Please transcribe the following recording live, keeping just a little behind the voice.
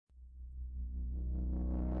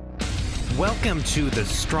Welcome to the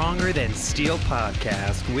Stronger Than Steel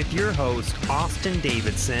podcast with your host, Austin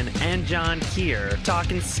Davidson and John Keir,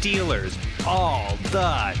 talking Steelers all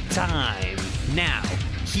the time. Now,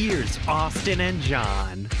 here's Austin and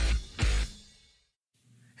John.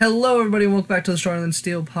 Hello, everybody, and welcome back to the Stronger Than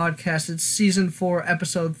Steel podcast. It's Season 4,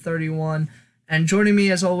 Episode 31, and joining me,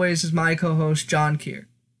 as always, is my co-host, John Keir.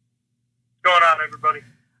 What's going on, everybody?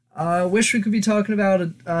 I wish we could be talking about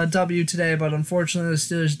a W today, but unfortunately the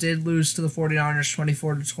Steelers did lose to the 49ers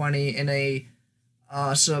 24-20 in a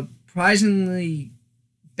surprisingly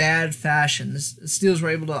bad fashion. The Steelers were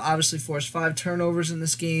able to obviously force 5 turnovers in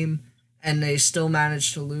this game, and they still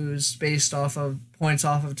managed to lose based off of points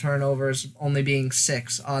off of turnovers, only being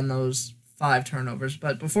 6 on those 5 turnovers.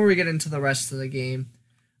 But before we get into the rest of the game,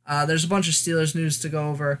 there's a bunch of Steelers news to go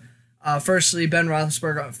over. Firstly, Ben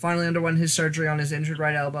Roethlisberger finally underwent his surgery on his injured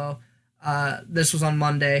right elbow. This was on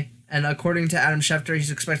Monday, and according to Adam Schefter, he's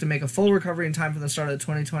expected to make a full recovery in time for the start of the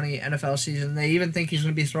 2020 NFL season. They even think he's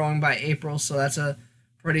going to be throwing by April, so that's a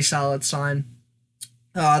pretty solid sign.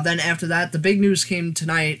 Then after that, the big news came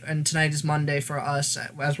tonight, and tonight is Monday for us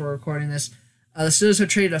as we're recording this. The Steelers have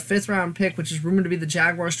traded a 5th-round pick, which is rumored to be the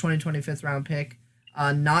Jaguars' 2020 5th-round pick,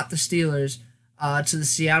 not the Steelers, to the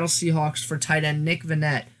Seattle Seahawks for tight end Nick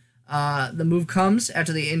Vannett. The move comes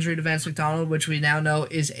after the injury to Vance McDonald, which we now know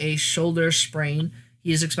is a shoulder sprain.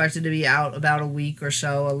 He is expected to be out about a week or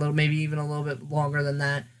so, maybe even a little bit longer than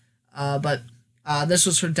that. But this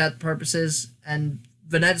was for depth purposes, and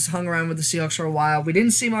Vannett's hung around with the Seahawks for a while. We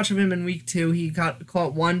didn't see much of him in week 2. He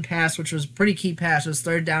caught one pass, which was a pretty key pass. It was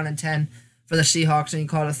 3rd down and 10 for the Seahawks, and he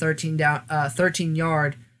caught a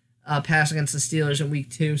 13-yard pass against the Steelers in week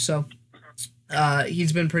 2. So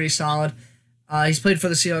he's been pretty solid. He's played for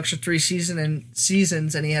the Seahawks for 3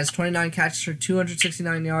 seasons, and he has 29 catches for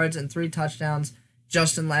 269 yards and 3 touchdowns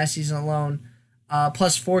just in last season alone,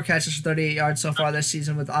 plus 4 catches for 38 yards so far this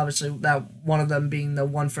season, with obviously that one of them being the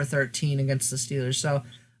 1 for 13 against the Steelers. So,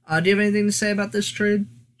 do you have anything to say about this trade?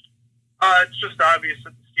 It's just obvious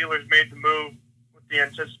that the Steelers made the move with the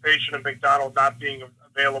anticipation of McDonald not being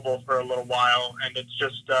available for a little while, and it's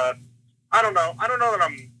just, I don't know that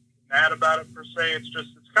I'm mad about it per se. It's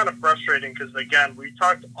kind of frustrating because, again, we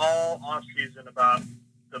talked all offseason about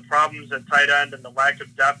the problems at tight end and the lack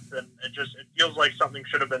of depth, and it feels like something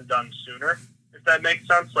should have been done sooner, if that makes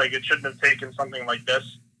sense. Like, it shouldn't have taken something like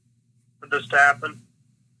this for this to happen.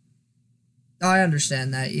 I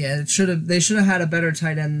understand that, yeah. They should have had a better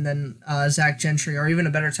tight end than Zach Gentry, or even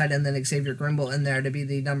a better tight end than Xavier Grimble in there to be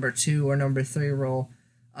the number 2 or number 3 role,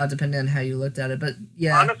 depending on how you looked at it. But,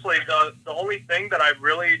 yeah. Honestly, the only thing that I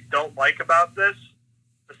really don't like about this,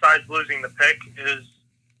 besides losing the pick, is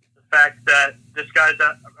the fact that this guy's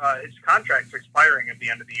his contract's expiring at the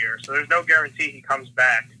end of the year, so there's no guarantee he comes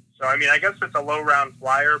back. So, I mean, I guess it's a low-round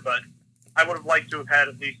flyer, but I would have liked to have had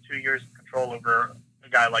at least 2 years of control over a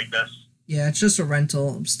guy like this. Yeah, it's just a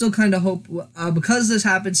rental. I'm still kind of because this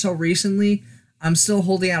happened so recently, I'm still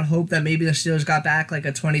holding out hope that maybe the Steelers got back like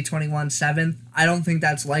a 2021 7th. I don't think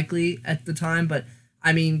that's likely at the time, but,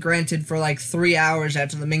 I mean, granted, for like 3 hours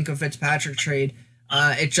after the Minkah Fitzpatrick trade,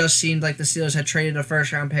 it just seemed like the Steelers had traded a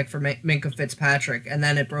 1st-round pick for Minkah Fitzpatrick, and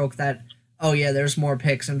then it broke that, oh yeah, there's more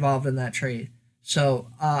picks involved in that trade. So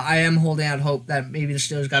I am holding out hope that maybe the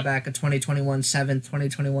Steelers got back a 2021 7th,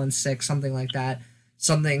 2021 6th, something like that.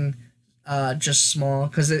 Something just small,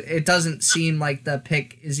 because it doesn't seem like the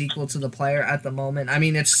pick is equal to the player at the moment. I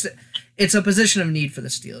mean, it's a position of need for the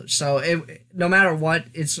Steelers. So no matter what,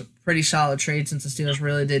 it's a pretty solid trade since the Steelers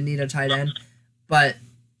really did need a tight end. But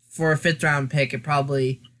for a 5th-round pick, it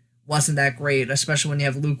probably wasn't that great, especially when you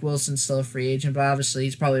have Luke Wilson still a free agent, but obviously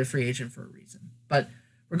he's probably a free agent for a reason. But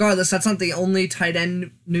regardless, that's not the only tight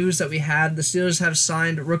end news that we had. The Steelers have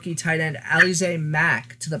signed rookie tight end Alize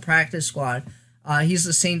Mack to the practice squad. He was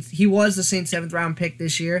the Saints' 7th-round pick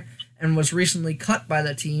this year and was recently cut by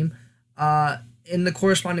the team. In the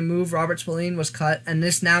corresponding move, Robert Spillane was cut, and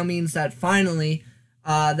this now means that finally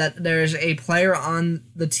that there's a player on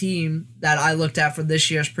the team that I looked at for this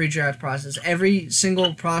year's pre-draft process. Every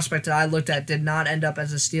single prospect that I looked at did not end up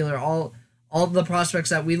as a Steeler. All of the prospects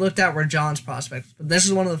that we looked at were John's prospects. But this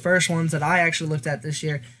is one of the first ones that I actually looked at this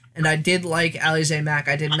year, and I did like Alize Mack.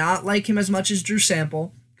 I did not like him as much as Drew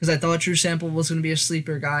Sample, because I thought Drew Sample was going to be a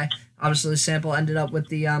sleeper guy. Obviously, Sample ended up with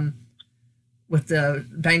the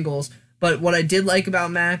Bengals. But what I did like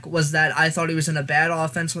about Mack was that I thought he was in a bad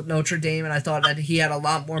offense with Notre Dame, and I thought that he had a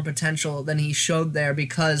lot more potential than he showed there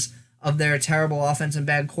because of their terrible offense and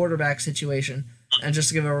bad quarterback situation. And just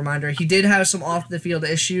to give a reminder, he did have some off-the-field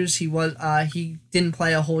issues. He didn't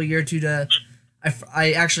play a whole year due to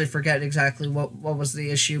I actually forget exactly what was the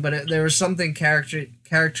issue, but there was something character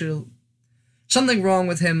something wrong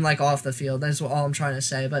with him, like, off the field. That's all I'm trying to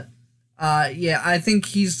say. But, yeah, I think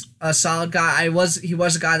he's a solid guy. He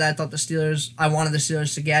was a guy that I wanted the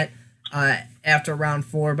Steelers to get after round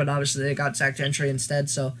 4, but obviously they got Zach Gentry instead.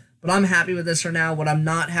 So, but I'm happy with this for now. What I'm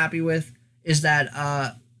not happy with is that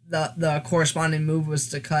the corresponding move was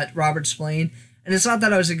to cut Robert Spillane. And it's not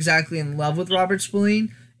that I was exactly in love with Robert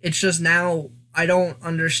Spillane. It's just now I don't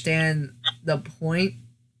understand the point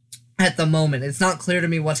at the moment. It's not clear to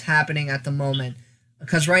me what's happening at the moment.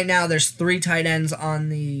 Because right now there's 3 tight ends on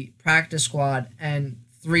the practice squad and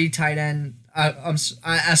 3 tight end,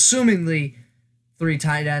 assumingly 3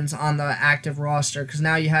 tight ends on the active roster. Because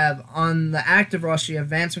now you have, on the active roster, you have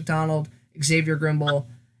Vance McDonald, Xavier Grimble,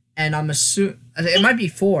 and I'm assuming, it might be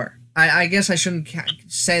 4. I guess I shouldn't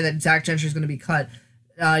say that Zach Gentry is going to be cut.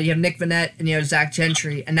 You have Nick Vannett and you have Zach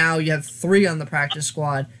Gentry, and now you have 3 on the practice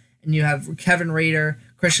squad, and you have Kevin Rader,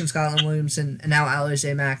 Christian Scotland-Williamson, and now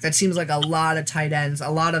Alize Mack. That seems like a lot of tight ends, a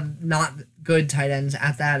lot of not good tight ends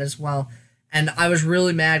at that as well. And I was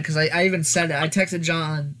really mad because I even said it. I texted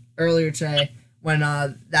John earlier today when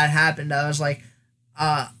that happened. I was like,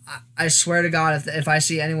 I swear to God, if I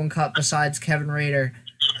see anyone cut besides Kevin Rader,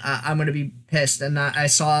 I'm going to be pissed. And I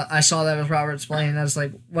saw that with Robert Spillane, and I was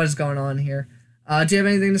like, what is going on here? Do you have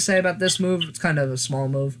anything to say about this move? It's kind of a small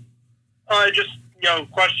move. Just,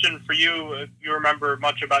 question for you, if you remember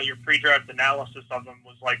much about your pre-draft analysis of him,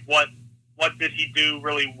 was like, what did he do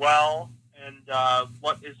really well, and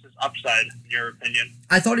what is his upside, in your opinion?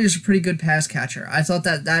 I thought he was a pretty good pass catcher. I thought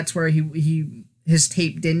that's where his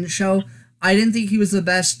tape didn't show. I didn't think he was the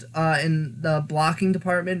best in the blocking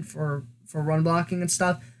department for run blocking and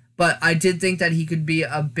stuff, but I did think that he could be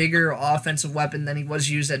a bigger offensive weapon than he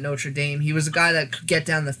was used at Notre Dame. He was a guy that could get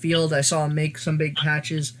down the field. I saw him make some big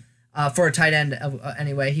catches. For a tight end,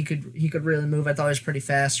 anyway, he could really move. I thought he was pretty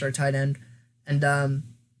fast for a tight end, and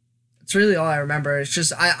it's really all I remember. It's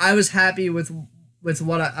just I was happy with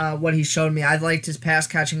what he showed me. I liked his pass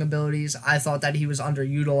catching abilities. I thought that he was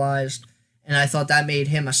underutilized, and I thought that made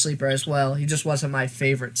him a sleeper as well. He just wasn't my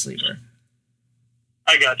favorite sleeper.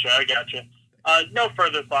 I gotcha. No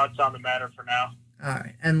further thoughts on the matter for now. All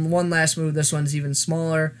right, and one last move. This one's even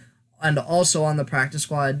smaller. And also on the practice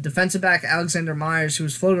squad, defensive back Alexander Myers, who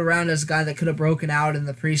was floated around as a guy that could have broken out in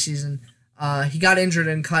the preseason. He got injured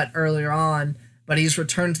and cut earlier on, but he's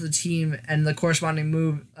returned to the team, and the corresponding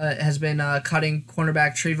move has been cutting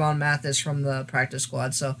cornerback Trevon Mathis from the practice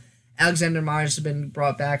squad. So Alexander Myers has been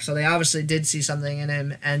brought back, so they obviously did see something in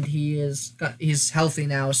him, and he's healthy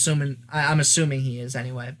now. I'm assuming he is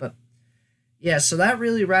anyway. But yeah, so that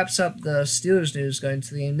really wraps up the Steelers news going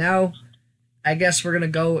to the game. Now, I guess we're going to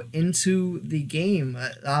go into the game.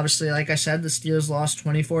 Obviously, like I said, the Steelers lost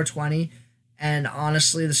 24-20, and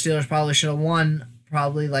honestly, the Steelers probably should have won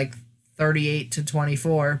probably like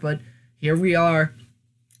 38-24, but here we are.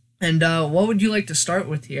 And what would you like to start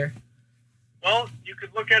with here? Well, you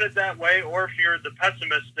could look at it that way, or if you're the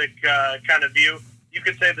pessimistic kind of view, you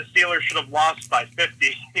could say the Steelers should have lost by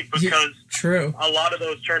 50 because True. A lot of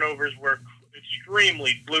those turnovers were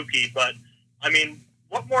extremely fluky, but, I mean,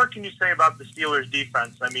 what more can you say about the Steelers'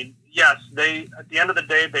 defense? I mean, yes, at the end of the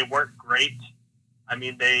day, they weren't great. I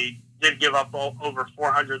mean, they did give up over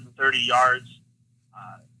 430 yards.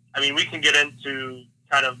 I mean, we can get into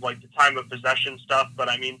kind of like the time of possession stuff, but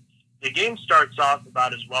I mean, the game starts off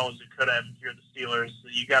about as well as it could have if you're the Steelers.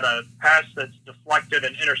 You got a pass that's deflected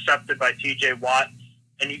and intercepted by T.J. Watt,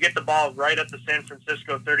 and you get the ball right at the San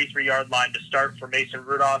Francisco 33-yard line to start for Mason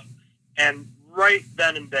Rudolph. And right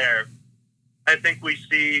then and there, I think we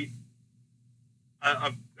see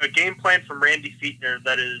a game plan from Randy Fichtner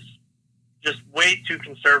that is just way too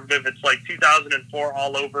conservative. It's like 2004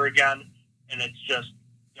 all over again, and it's just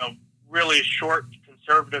really short,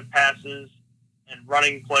 conservative passes and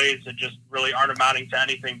running plays that just really aren't amounting to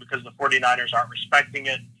anything because the 49ers aren't respecting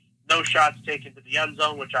it. No shots taken to the end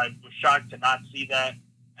zone, which I was shocked to not see that,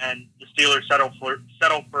 and the Steelers settle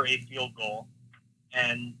for a field goal.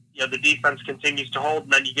 And the defense continues to hold,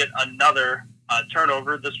 and then you get another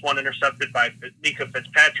turnover, this one intercepted by Mika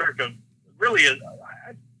Fitzpatrick.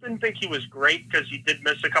 I didn't think he was great because he did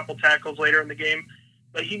miss a couple tackles later in the game,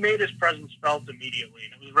 but he made his presence felt immediately,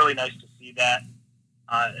 and it was really nice to see that.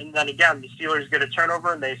 And then again, the Steelers get a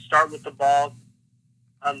turnover, and they start with the ball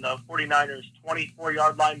on the 49ers'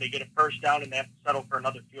 24-yard line. They get a first down, and they have to settle for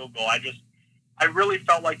another field goal. I really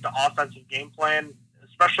felt like the offensive game plan,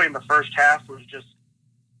 especially in the first half, was just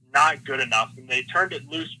not good enough, and they turned it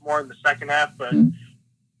loose more in the second half, but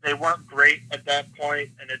they weren't great at that point,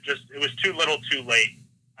 and it was too little too late.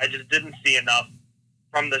 I just didn't see enough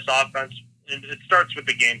from this offense, and it starts with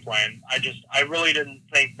the game plan. I really didn't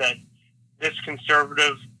think that this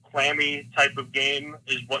conservative clammy type of game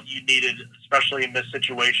is what you needed, especially in this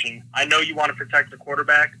situation. I know you want to protect the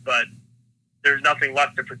quarterback, but there's nothing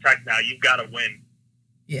left to protect now. You've got to win.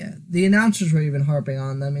 Yeah, the announcers were even harping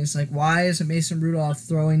on them. It's like, why isn't Mason Rudolph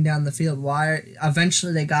throwing down the field?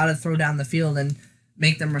 Eventually they got to throw down the field and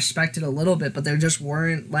make them respect it a little bit, but they just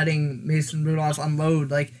weren't letting Mason Rudolph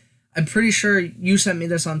unload. Like, I'm pretty sure you sent me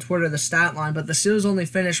this on Twitter, the stat line, but the Steelers only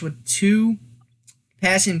finished with 2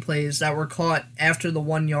 passing plays that were caught after the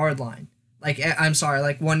 1 yard line. Like,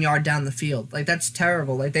 1 yard down the field. Like, that's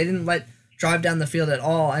terrible. Like, they didn't drive down the field at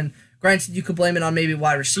all. And granted, you could blame it on maybe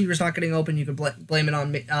wide receivers not getting open. You could blame it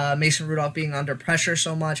on Mason Rudolph being under pressure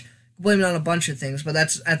so much. Blame it on a bunch of things. But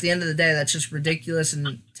that's, at the end of the day, that's just ridiculous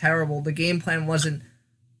and terrible. The game plan wasn't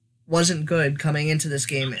good coming into this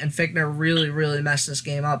game, and Fichtner really, really messed this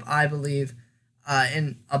game up, I believe,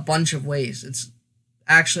 in a bunch of ways.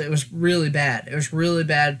 It was really bad. It was really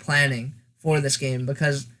bad planning for this game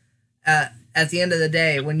because at the end of the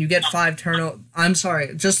day, when you get 5 turnovers... I'm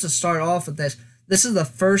sorry, just to start off with this is the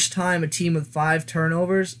first time a team with 5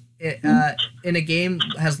 turnovers in a game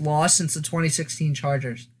has lost since the 2016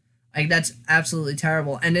 Chargers. Like, that's absolutely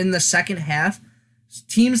terrible. And in the second half,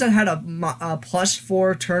 teams that had a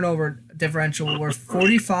 +4 turnover differential were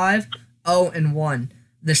 45-0-1.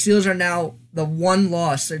 The Steelers are now the one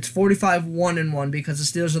loss. It's 45-1-1 because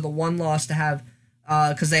the Steelers are the one loss to have,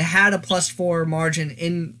 because they had a +4 margin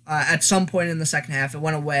in at some point in the second half. It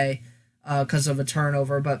went away because of a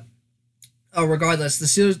turnover, but regardless, the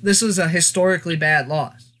Steelers. This is a historically bad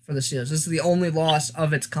loss for the Steelers. This is the only loss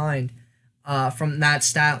of its kind from that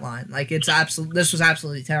stat line. Like, this was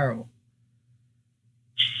absolutely terrible.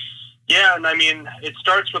 Yeah, and I mean, it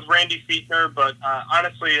starts with Randy Fichtner, but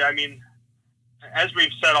honestly, I mean, as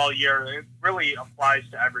we've said all year, it really applies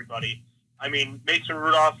to everybody. I mean, Mason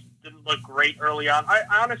Rudolph didn't look great early on. I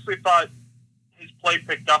honestly thought his play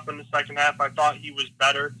picked up in the second half. I thought he was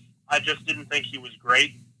better. I just didn't think he was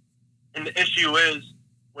great. And the issue is,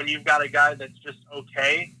 when you've got a guy that's just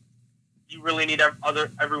okay, you really need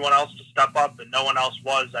everyone else to step up, and no one else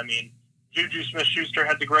was. I mean, Juju Smith-Schuster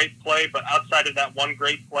had the great play, but outside of that one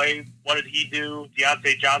great play, what did he do?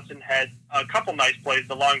 Deontay Johnson had a couple nice plays,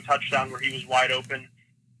 the long touchdown where he was wide open,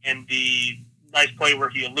 and the nice play where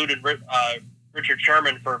he eluded Richard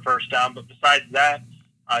Sherman for a first down. But besides that,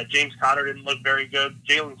 James Conner didn't look very good.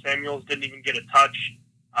 Jalen Samuels didn't even get a touch.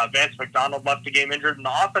 Vance McDonald left the game injured, and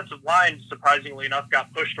the offensive line, surprisingly enough,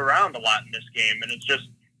 got pushed around a lot in this game. And it's just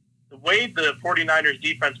the way the 49ers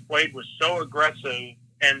defense played was so aggressive,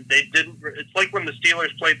 and they didn't. It's like when the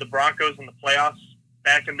Steelers played the Broncos in the playoffs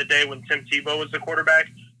back in the day when Tim Tebow was the quarterback.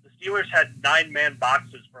 The Steelers had 9-man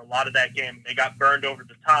boxes for a lot of that game. They got burned over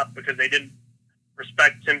the top because they didn't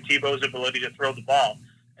respect Tim Tebow's ability to throw the ball.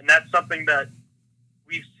 And that's something that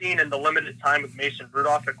we've seen in the limited time with Mason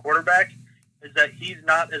Rudolph at quarterback, is that he's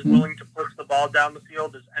not as willing to push the ball down the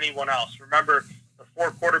field as anyone else. Remember, the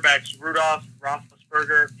 4 quarterbacks, Rudolph,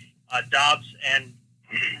 Roethlisberger, Dobbs, and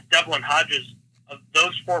Devlin Hodges, of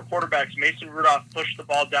those 4 quarterbacks, Mason Rudolph pushed the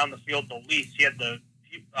ball down the field the least. He had the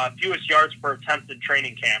fewest yards per attempt in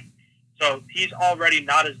training camp. So he's already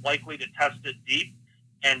not as likely to test it deep.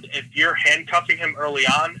 And if you're handcuffing him early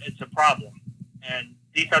on, it's a problem. And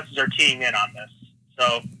defenses are keying in on this.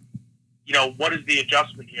 So, you know, what is the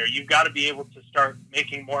adjustment here? You've got to be able to start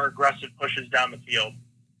making more aggressive pushes down the field.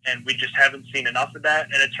 And we just haven't seen enough of that.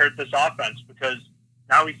 And it's hurt this offense because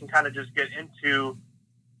now we can kind of just get into,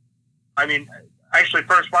 I mean, actually,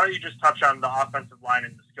 first, why don't you just touch on the offensive line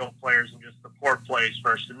and the skilled players and just the poor plays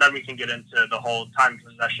first, and then we can get into the whole time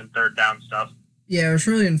possession, third down stuff. Yeah, it was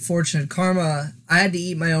really unfortunate. Karma, I had to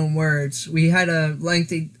eat my own words. We had a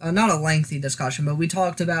lengthy, not a lengthy discussion, but we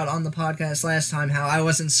talked about on the podcast last time how I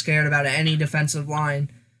wasn't scared about any defensive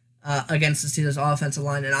line against the Steelers' offensive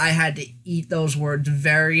line, and I had to eat those words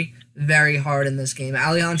very, very hard in this game.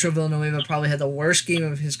 Alejandro Villanueva probably had the worst game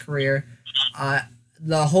of his career.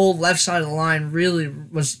 The whole left side of the line really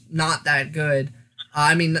was not that good.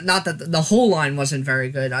 I mean, not that the whole line wasn't very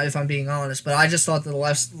good, if I'm being honest, but I just thought that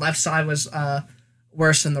the left side was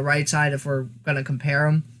worse than the right side if we're going to compare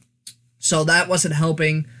them. So that wasn't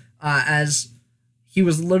helping, as he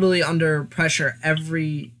was literally under pressure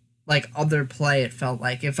every other play. It felt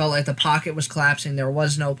like the pocket was collapsing. There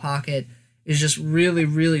was no pocket. It's just really,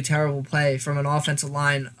 really terrible play from an offensive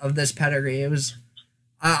line of this pedigree. It was.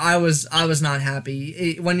 I was not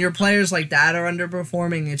happy. When your players like that are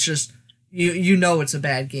underperforming, it's just you know it's a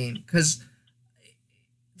bad game because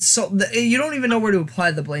you don't even know where to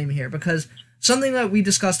apply the blame here, because something that we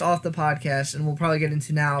discussed off the podcast and we'll probably get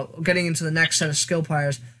into now, getting into the next set of skill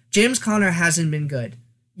players, James Conner hasn't been good.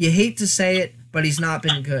 You hate to say it, but he's not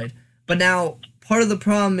been good. But now part of the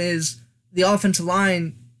problem is the offensive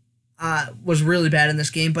line was really bad in this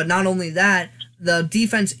game, but not only that, the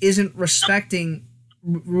defense isn't respecting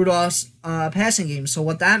Rudolph's passing game. So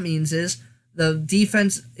what that means is the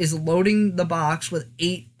defense is loading the box with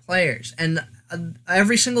 8 players, and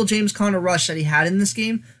every single James Conner rush that he had in this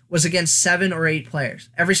game was against 7 or 8 players.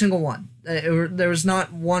 Every single one. There was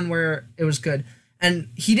not one where it was good. And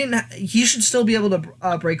he should still be able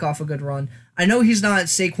to break off a good run. I know he's not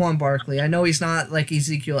Saquon Barkley. I know he's not like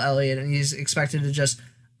Ezekiel Elliott, and he's expected to just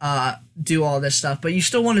do all this stuff. But you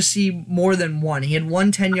still want to see more than one. He had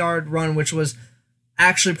one 10-yard run, which was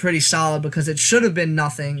actually pretty solid because it should have been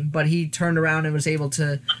nothing, but he turned around and was able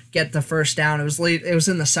to get the first down. It was late. It was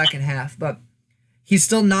in the second half, but he's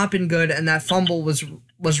still not been good, and that fumble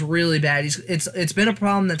was really bad. It's been a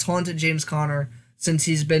problem that's haunted James Conner since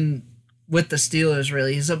he's been with the Steelers,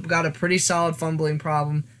 really. He's got a pretty solid fumbling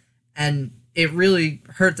problem, and it really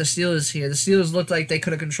hurt the Steelers here. The Steelers looked like they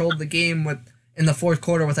could have controlled the game in the fourth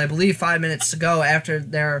quarter with, I believe, 5 minutes to go after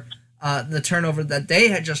their the turnover that they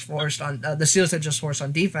had just forced on the Steelers had just forced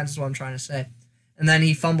on defense is what I'm trying to say. And then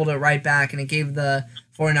he fumbled it right back, and it gave the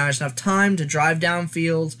 49ers enough time to drive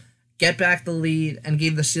downfield, get back the lead, and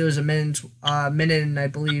gave the Steelers a minute and I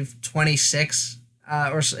believe 26,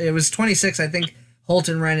 or it was 26. I think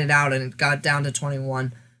Holton ran it out, and it got down to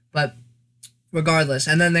 21. But regardless,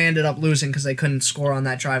 and then they ended up losing because they couldn't score on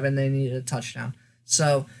that drive, and they needed a touchdown.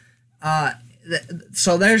 So,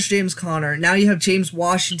 so there's James Conner. Now you have James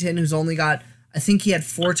Washington, who's only got, I think he had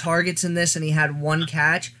 4 targets in this, and he had 1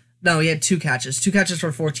 catch. No, he had 2 catches. 2 catches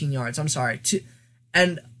for 14 yards. I'm sorry.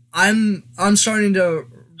 And I'm starting to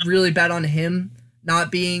really bet on him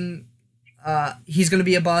not being. He's going to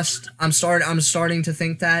be a bust. I'm starting to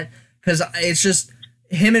think that because it's just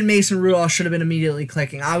him and Mason Rudolph should have been immediately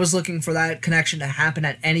clicking. I was looking for that connection to happen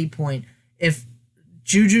at any point. If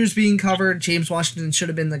Juju's being covered, James Washington should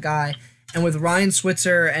have been the guy. And with Ryan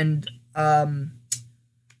Switzer and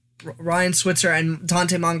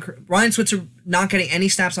Dante Moncrief, Ryan Switzer not getting any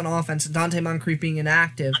snaps on offense and Dante Moncrief being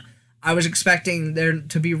inactive, I was expecting there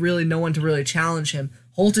to be really no one to really challenge him.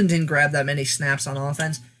 Holton didn't grab that many snaps on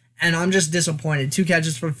offense, and I'm just disappointed. 2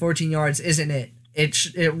 catches for 14 yards isn't it.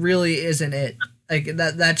 It really isn't it. Like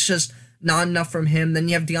that's just not enough from him. Then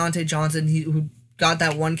you have Deontay Johnson, who got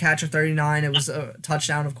that 1 catch of 39. It was a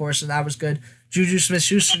touchdown, of course, and that was good. Juju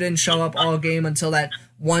Smith-Schuster didn't show up all game until that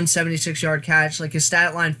 176-yard catch. Like, his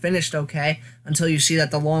stat line finished okay until you see that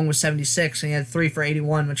the long was 76, and he had 3 for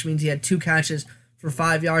 81, which means he had 2 catches for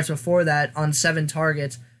 5 yards before that on 7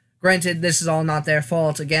 targets. Granted, this is all not their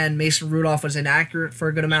fault. Again, Mason Rudolph was inaccurate for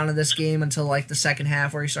a good amount of this game until, like, the second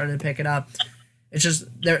half where he started to pick it up. It's just,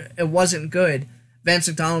 it wasn't good. Vance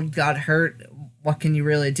McDonald got hurt. What can you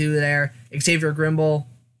really do there? Xavier Grimble,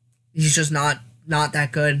 he's just not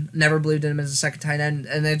that good. Never believed in him as a second tight end.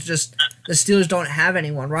 And it's just, the Steelers don't have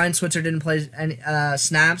anyone. Ryan Switzer didn't play any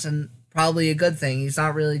snaps, and probably a good thing. He's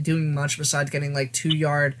not really doing much besides getting like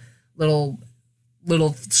 2-yard little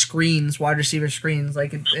screens, wide receiver screens.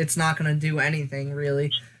 Like, it's not going to do anything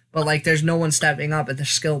really. But like, there's no one stepping up at the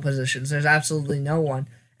skill positions. There's absolutely no one.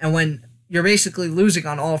 And when you're basically losing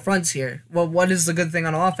on all fronts here, well, what is the good thing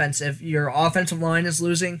on offense? If your offensive line is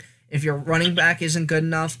losing, if your running back isn't good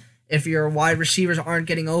enough, if your wide receivers aren't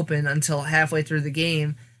getting open until halfway through the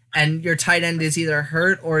game, and your tight end is either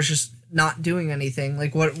hurt or is just not doing anything,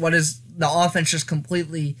 like what is the offense just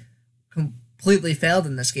completely failed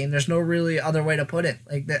in this game? There's no really other way to put it.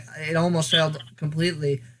 Like, that, it almost failed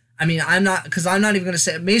completely. I mean, I'm not even going to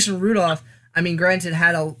say Mason Rudolph. I mean, granted,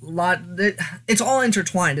 had a lot. It's all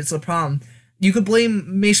intertwined. It's the problem. You could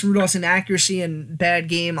blame Mason Rudolph's inaccuracy and bad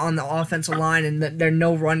game on the offensive line, and that there's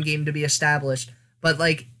no run game to be established. But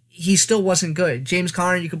like, he still wasn't good. James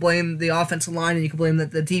Conner, you could blame the offensive line, and you could blame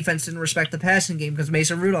that the defense didn't respect the passing game because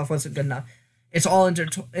Mason Rudolph wasn't good enough. It's all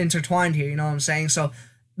intertwined here, you know what I'm saying? So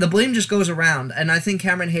the blame just goes around, and I think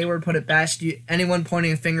Cameron Hayward put it best. Anyone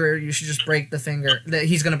pointing a finger, you should just break the finger.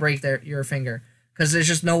 He's going to break your finger because there's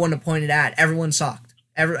just no one to point it at. Everyone sucked.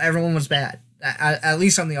 Everyone was bad, at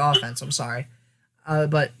least on the offense. I'm sorry.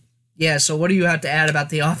 But, yeah, so what do you have to add about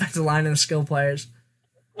the offensive line and the skill players?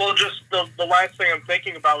 Well, just the last thing I'm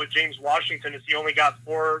thinking about with James Washington is he only got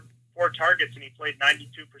four targets and he played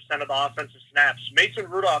 92% of the offensive snaps. Mason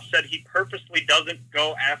Rudolph said he purposely doesn't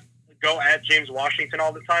go at James Washington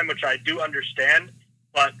all the time, which I do understand.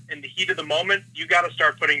 But in the heat of the moment, you got to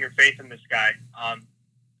start putting your faith in this guy.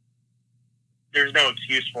 There's no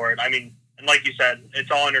excuse for it. I mean, and like you said, it's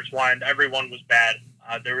all intertwined. Everyone was bad.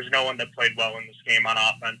 There was no one that played well in this game on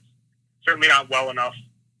offense. Certainly not well enough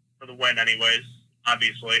for the win, anyways.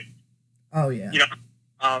 Obviously. Oh yeah. You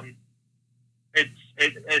know,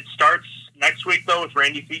 it starts next week know with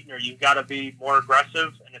Randy Fichtner, you've got to be more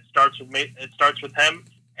aggressive, and it starts with him,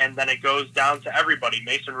 and then it goes down to everybody.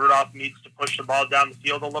 Mason Rudolph needs to push the ball down the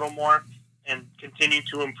field a little more and continue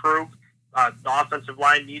to improve. The offensive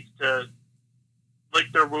line needs to lick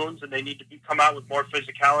their wounds, and they need to come out with more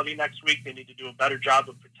physicality next week. They need to do a better job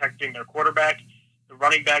of protecting their quarterback. The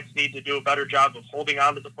running backs need to do a better job of holding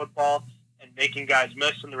on to the football and making guys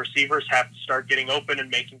miss, and the receivers have to start getting open and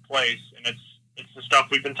making plays. And it's the stuff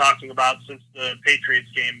we've been talking about since the Patriots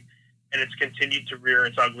game, and it's continued to rear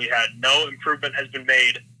its ugly head. No improvement has been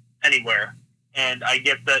made anywhere. And I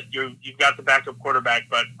get that you've got the backup quarterback,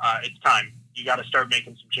 but it's time. You got to start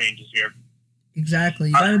making some changes here. Exactly.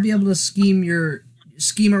 You got to be able to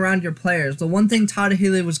scheme around your players. The one thing Todd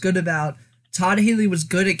Haley was good at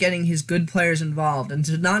getting his good players involved, and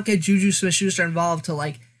to not get Juju Smith-Schuster involved till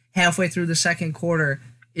like halfway through the second quarter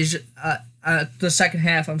is the second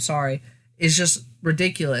half. I'm sorry, is just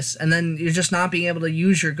ridiculous. And then you're just not being able to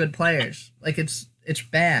use your good players. Like it's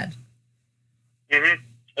bad. Mm-hmm.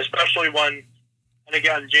 Especially when, and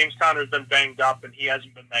again, James Conner's been banged up and he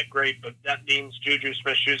hasn't been that great, but that means Juju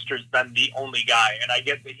Smith-Schuster's been the only guy. And I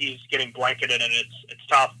get that he's getting blanketed and it's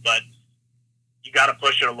tough, but you got to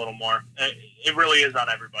push it a little more. It really is on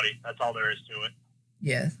everybody. That's all there is to it.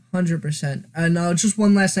 Yeah, 100%. And just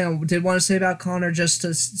one last thing I did want to say about Conner, just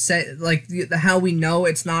to say, like, how we know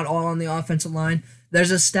it's not all on the offensive line. There's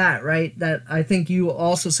a stat, right, that I think you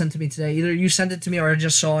also sent to me today. Either you sent it to me or I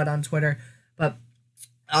just saw it on Twitter. But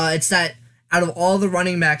it's that out of all the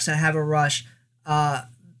running backs that have a rush,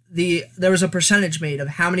 there was a percentage made of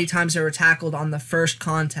how many times they were tackled on the first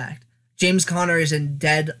contact. James Conner is in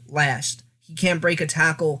dead last. He can't break a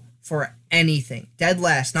tackle for anything. Dead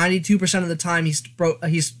last. 92% of the time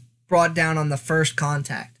he's brought down on the first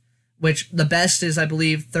contact, which the best is, I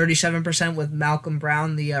believe, 37% with Malcolm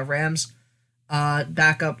Brown, the Rams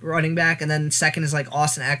backup running back, and then second is like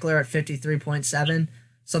Austin Eckler at 53.7,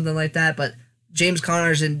 something like that. But James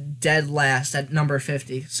Conner's in dead last at number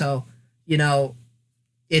 50. So,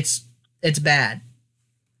 it's bad.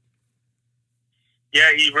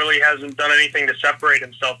 Yeah, he really hasn't done anything to separate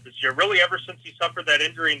himself this year. Really, ever since he suffered that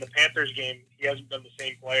injury in the Panthers game, he hasn't been the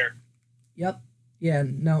same player. Yep. Yeah,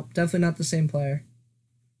 no, definitely not the same player.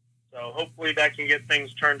 So hopefully that can get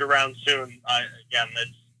things turned around soon. Again,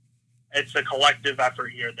 it's a collective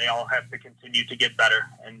effort here. They all have to continue to get better.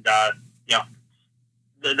 And,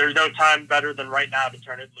 there's no time better than right now to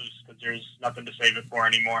turn it loose because there's nothing to save it for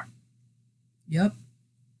anymore. Yep.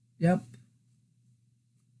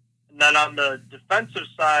 And then on the defensive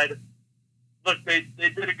side, look, they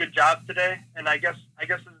did a good job today, and I guess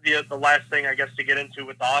this is the last thing I guess to get into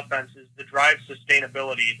with the offense is the drive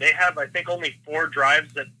sustainability. They have, I think, only 4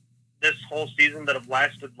 drives that this whole season that have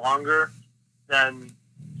lasted longer than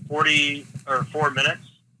 40 or 4 minutes.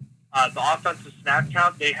 The offensive snap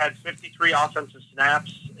count, they had 53 offensive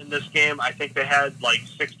snaps in this game. I think they had like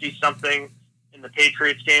 60-something in the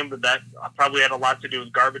Patriots game, but that probably had a lot to do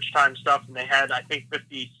with garbage time stuff. And they had, I think,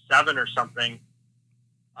 57 or something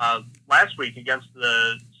last week against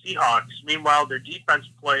the Seahawks. Meanwhile, their defense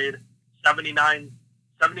played 79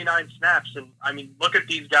 snaps. And, I mean, look at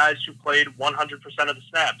these guys who played 100% of the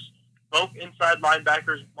snaps. Both inside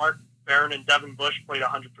linebackers, Mark Barron and Devin Bush, played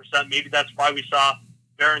 100%. Maybe that's why we saw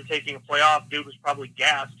Barron taking a play off. Dude was probably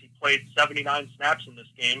gassed. He played 79 snaps in this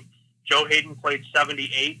game. Joe Hayden played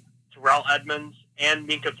 78. Terrell Edmonds and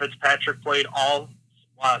Minka Fitzpatrick played all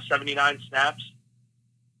 79 snaps.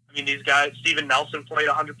 I mean, these guys, Steven Nelson played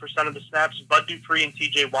 100% of the snaps. Bud Dupree and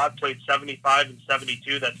TJ Watt played 75 and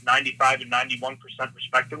 72. That's 95 and 91%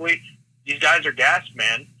 respectively. These guys are gassed,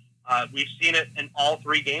 man. We've seen it in all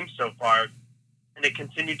 3 games so far, and it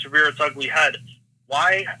continued to rear its ugly head.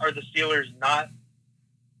 Why are the Steelers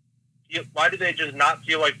why do they just not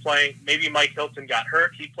feel like playing? Maybe Mike Hilton got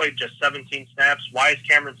hurt. He played just 17 snaps. Why is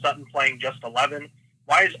Cameron Sutton playing just 11?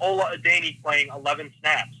 Why is Ola Adeni playing 11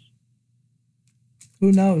 snaps?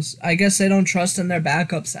 Who knows? I guess they don't trust in their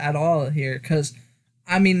backups at all here because,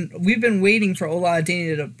 I mean, we've been waiting for Ola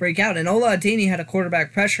Adeni to break out, and Ola Adeni had a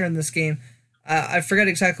quarterback pressure in this game. I forget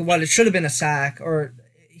exactly what. It should have been a sack, or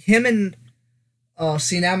him and... Oh,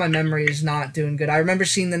 see, now my memory is not doing good. I remember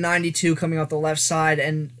seeing the 92 coming off the left side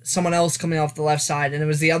and someone else coming off the left side, and it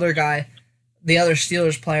was the other guy, the other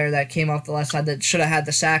Steelers player that came off the left side that should have had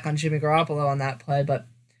the sack on Jimmy Garoppolo on that play, but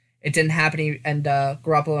it didn't happen, and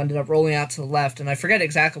Garoppolo ended up rolling out to the left, and I forget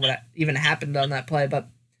exactly what even happened on that play, but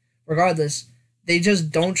regardless, they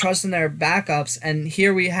just don't trust in their backups, and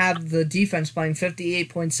here we have the defense playing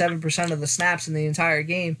 58.7% of the snaps in the entire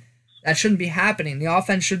game. That shouldn't be happening. The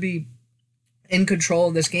offense should be in control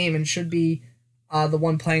of this game and should be the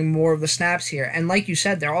one playing more of the snaps here. And like you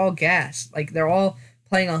said, they're all gassed. Like, they're all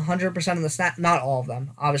playing 100% of the snaps. Not all of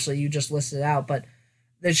them. Obviously, you just listed it out. But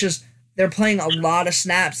it's just, they're playing a lot of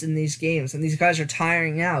snaps in these games. And these guys are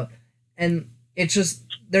tiring out. And it's just,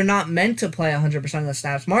 they're not meant to play 100% of the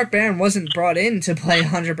snaps. Mark Barron wasn't brought in to play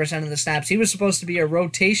 100% of the snaps. He was supposed to be a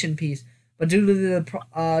rotation piece. But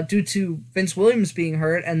due to Vince Williams being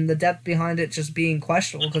hurt and the depth behind it just being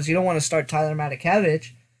questionable, because you don't want to start Tyler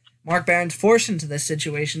Matakevich, Mark Barron's forced into this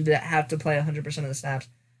situation to have to play 100% of the snaps.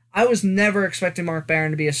 I was never expecting Mark Barron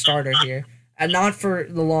to be a starter here, and not for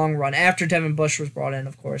the long run. After Devin Bush was brought in,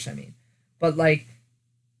 of course, I mean. But, like,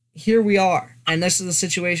 here we are, and this is the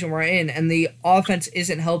situation we're in, and the offense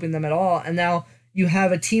isn't helping them at all, and now you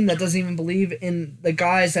have a team that doesn't even believe in the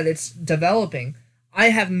guys that it's developing. I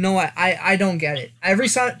don't get it.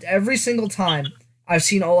 Every single time I've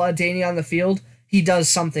seen Ola Adeniyi on the field, he does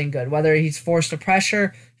something good. Whether he's forced to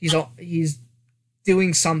pressure, he's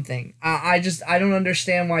doing something. I don't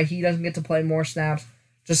understand why he doesn't get to play more snaps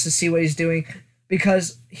just to see what he's doing.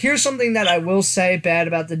 Because here's something that I will say bad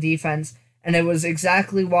about the defense, and it was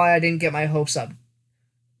exactly why I didn't get my hopes up.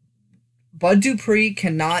 Bud Dupree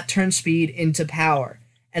cannot turn speed into power.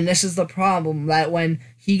 And this is the problem, that when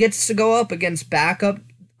he gets to go up against backup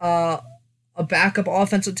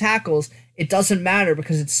offensive tackles, it doesn't matter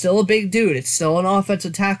because it's still a big dude. It's still an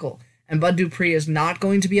offensive tackle. And Bud Dupree is not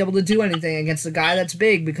going to be able to do anything against a guy that's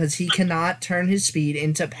big because he cannot turn his speed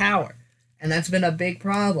into power. And that's been a big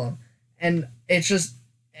problem. And it's just,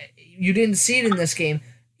 you didn't see it in this game.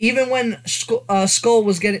 Even when School,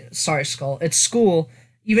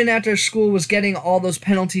 even after School was getting all those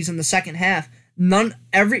penalties in the second half,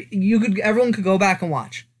 everyone could go back and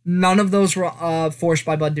watch. None of those were forced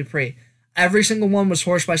by Bud Dupree. Every single one was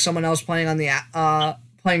forced by someone else playing on the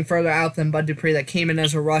playing further out than Bud Dupree that came in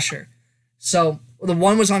as a rusher. So the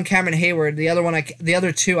one was on Cameron Hayward. The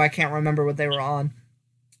other two I can't remember what they were on.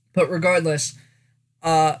 But regardless,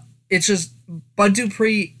 it's just Bud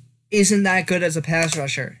Dupree isn't that good as a pass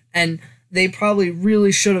rusher, and they probably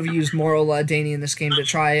really should have used more Ola Adeniyi in this game to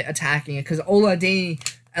try attacking it, because Ola Adeniyi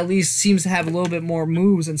at least seems to have a little bit more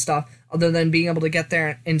moves and stuff other than being able to get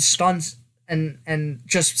there in stunts and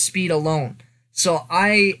just speed alone. So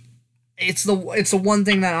it's the one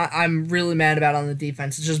thing that I'm really mad about on the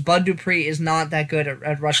defense. It's just Bud Dupree is not that good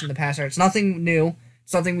at rushing the passer. It's nothing new.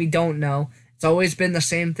 It's nothing we don't know. It's always been the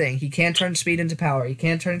same thing. He can't turn speed into power. He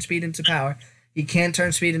can't turn speed into power. He can't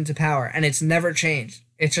turn speed into power. And it's never changed.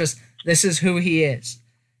 It's just, this is who he is.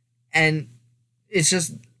 And it's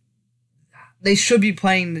just, they should be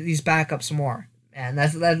playing these backups more. And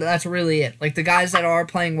that's really it. Like, the guys that are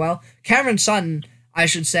playing well, Cameron Sutton, I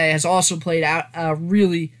should say, has also played out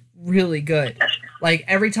really, really good. Like,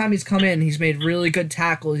 every time he's come in, he's made really good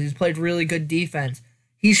tackles. He's played really good defense.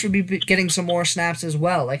 He should be getting some more snaps as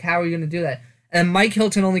well. Like, how are you going to do that? And Mike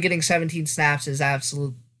Hilton only getting 17 snaps is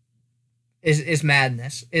absolute is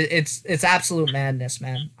madness. It's absolute madness,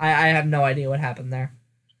 man. I have no idea what happened there.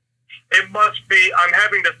 It must be.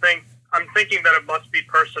 I'm thinking that it must be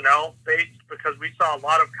personnel based, because we saw a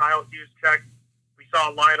lot of Kyle Hughes checks. We saw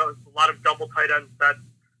a lot of double tight end sets.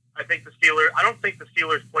 I don't think the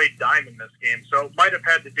Steelers played dime in this game, so it might have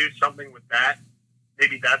had to do something with that.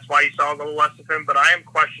 Maybe that's why you saw a little less of him, but I am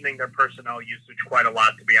questioning their personnel usage quite a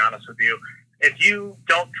lot, to be honest with you. If you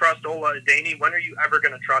don't trust Ola Adeniyi, when are you ever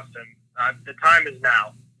going to trust him? The time is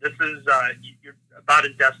now. This is you're about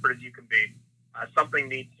as desperate as you can be. Something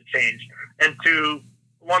needs to change. And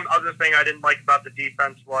one other thing I didn't like about the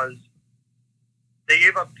defense was they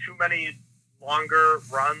gave up too many longer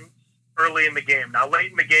runs early in the game. Now,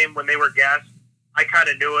 late in the game when they were gassed, I kind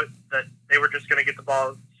of knew it, that they were just going to get the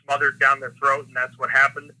ball smothered down their throat, and that's what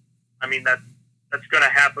happened. I mean, that's going to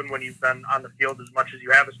happen when you've been on the field as much as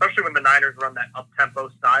you have, especially when the Niners run that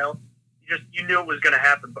up-tempo style. You knew it was going to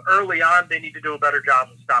happen. But early on, they need to do a better job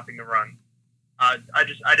of stopping the run. I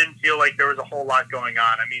didn't feel like there was a whole lot going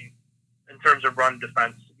on. I mean, in terms of run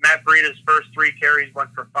defense, Matt Breida's first 3 carries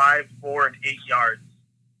went for 5, 4, and 8 yards.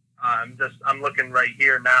 I'm looking right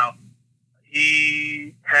here now.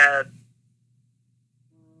 He had,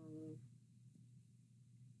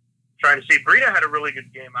 trying to see, Breida had a really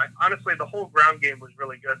good game. Honestly, the whole ground game was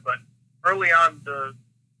really good, but early on, the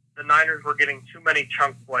Niners were getting too many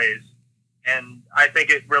chunk plays, and I think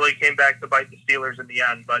it really came back to bite the Steelers in the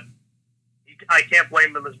end, but I can't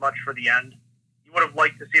blame them as much for the end. You would have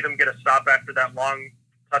liked to see them get a stop after that long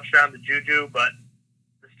touchdown to Juju, but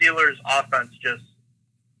the Steelers' offense just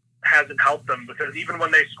hasn't helped them, because even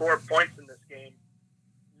when they score points in this game,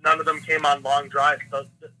 none of them came on long drives. So,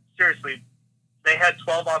 seriously, they had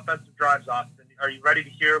 12 offensive drives, Austin. Are you ready to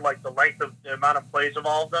hear, like, the length of the amount of plays of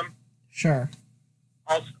all of them? Sure.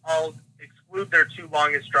 I'll exclude their two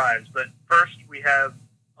longest drives, but first we have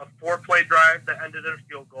a 4-play drive that ended in a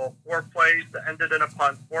field goal, 4 plays that ended in a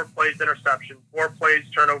punt, 4 plays interception, 4 plays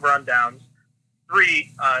turnover on downs,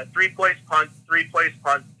 3 plays punt, 3 plays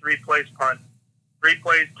punt, 3 plays punt, 3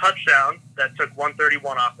 plays touchdown that took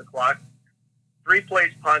 131 off the clock, 3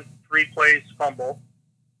 plays punt, 3 plays fumble,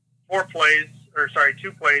 2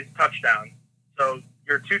 plays touchdown. So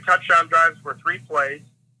your 2 touchdown drives were 3 plays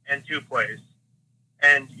and 2 plays.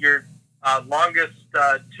 And your longest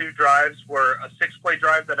 2 drives were a 6-play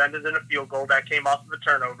drive that ended in a field goal that came off of a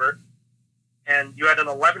turnover. And you had an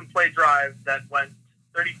 11-play drive that went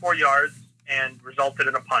 34 yards and resulted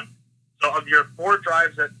in a punt. So of your 4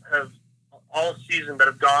 drives that have all season that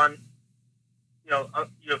have gone,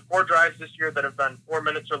 you have 4 drives this year that have been 4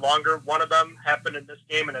 minutes or longer. One of them happened in this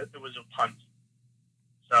game, and it was a punt.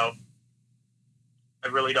 So I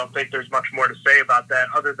really don't think there's much more to say about that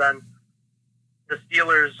other than the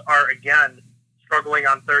Steelers are, again, struggling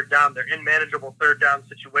on third down. They're in manageable third down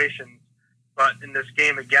situations, but in this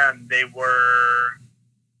game, again, they were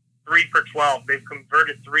 3 for 12. They've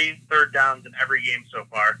converted 3 third downs in every game so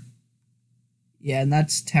far. Yeah, and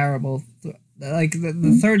that's terrible. Like,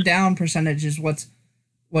 the third down percentage is what's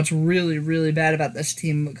really, really bad about this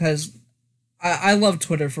team, because I love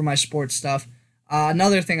Twitter for my sports stuff.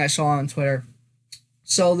 Another thing I saw on Twitter,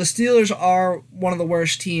 so the Steelers are one of the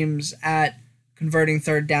worst teams at converting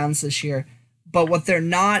third downs this year, but what they're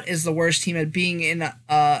not is the worst team at being in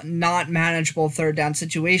a not manageable third down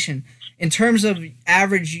situation. In terms of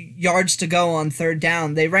average yards to go on third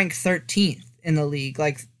down, they rank 13th in the league,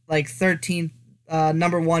 like 13th,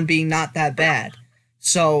 number 1 being not that bad.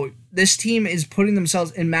 So this team is putting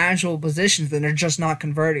themselves in manageable positions and they're just not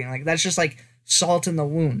converting. Like, that's just like salt in the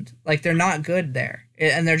wound. Like, they're not good there,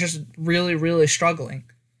 and they're just really, really struggling.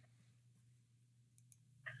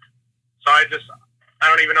 So I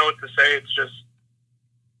don't even know what to say. It's just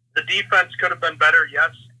the defense could have been better,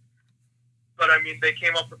 yes. But, I mean, they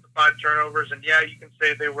came up with the 5 turnovers, and, yeah, you can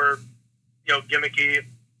say they were, gimmicky,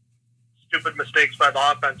 stupid mistakes by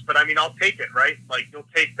the offense. But, I mean, I'll take it, right? Like, you'll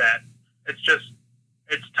take that. It's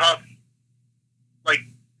tough. Like,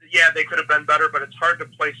 yeah, they could have been better, but it's hard to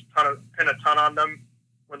pin a ton on them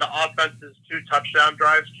when the offense's 2 touchdown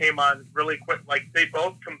drives came on really quick. Like, they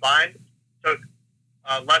both combined took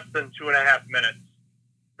less than 2.5 minutes.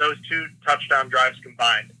 Those 2 touchdown drives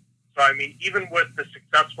combined. So, I mean, even with the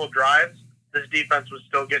successful drives, this defense was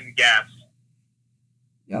still getting gassed.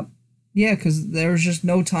 Yep. Yeah, because there was just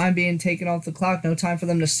no time being taken off the clock, no time for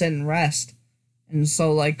them to sit and rest. And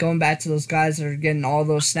so, like, going back to those guys that are getting all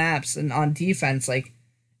those snaps and on defense, like,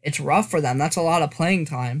 it's rough for them. That's a lot of playing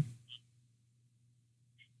time.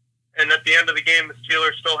 And at the end of the game, the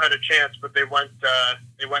Steelers still had a chance, but they went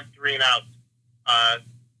 3 and out.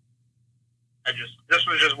 This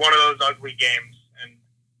was just one of those ugly games, and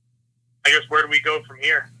I guess where do we go from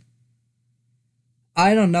here?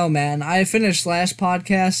 I don't know, man. I finished last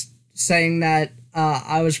podcast saying that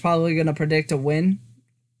I was probably going to predict a win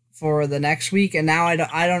for the next week, and now I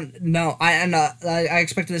don't know. I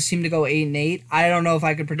expected this team to go 8-8. I don't know if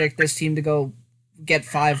I could predict this team to get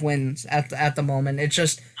 5 wins at the moment. It's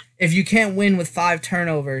just, if you can't win with 5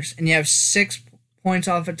 turnovers and you have 6 points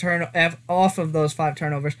off of those 5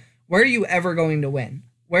 turnovers, where are you ever going to win?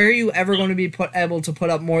 Where are you ever going to be able to put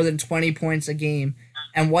up more than 20 points a game?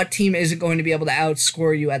 And what team isn't going to be able to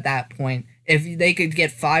outscore you at that point if they could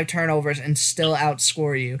get 5 turnovers and still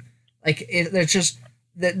outscore you? Like, it's just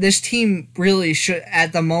this team really should,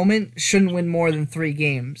 at the moment, shouldn't win more than 3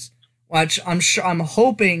 games. Which I'm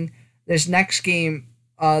hoping this next game,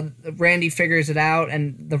 Randy figures it out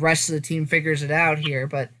and the rest of the team figures it out here.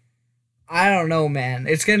 But I don't know, man.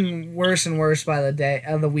 It's getting worse and worse by the day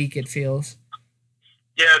of the week, it feels.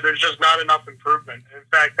 Yeah, there's just not enough improvement. In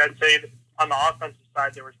fact, I'd say that on the offensive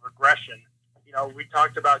side, there was regression. We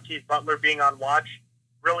talked about Keith Butler being on watch.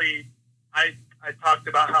 Really, I talked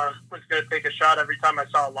about how I was going to take a shot every time I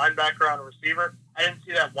saw a linebacker on a receiver. I didn't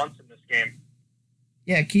see that once in this game.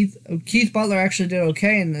 Yeah, Keith Butler actually did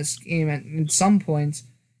okay in this game at some points.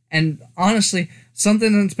 And honestly,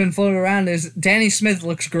 something that's been floating around is Danny Smith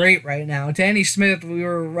looks great right now. Danny Smith, we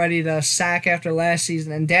were ready to sack after last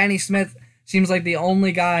season, and Danny Smith seems like the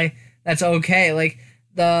only guy that's okay. Like,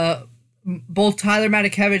 both Tyler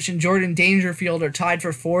Matakevich and Jordan Dangerfield are tied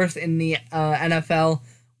for 4th in the NFL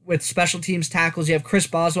with special teams tackles. You have Chris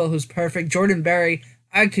Boswell, who's perfect. Jordan Berry,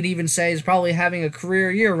 I could even say, is probably having a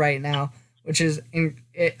career year right now, which is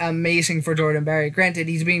amazing for Jordan Berry. Granted,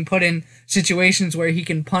 he's being put in situations where he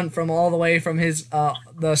can punt from all the way from his the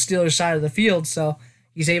Steelers side of the field, so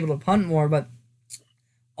he's able to punt more. But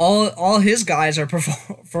all his guys are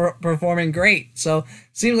performing great. So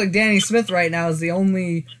seems like Danny Smith right now is the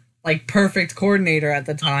only like perfect coordinator at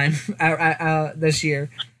the time this year.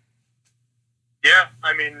 Yeah,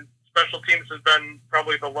 I mean, special teams has been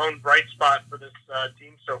probably the lone bright spot for this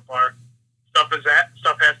team so far. Stuff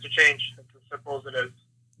has to change. It's as simple as it is.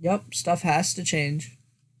 Yep, stuff has to change.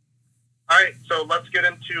 All right, so let's get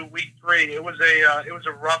into week 3. It was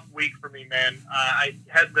a rough week for me, man. I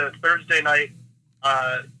had the Thursday night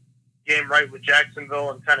game right with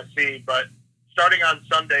Jacksonville and Tennessee, but starting on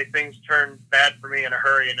Sunday, things turned bad for me in a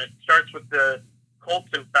hurry, and it starts with the Colts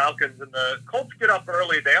and Falcons. And the Colts get up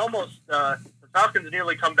early. They almost the Falcons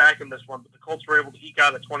nearly come back in this one, but the Colts were able to eke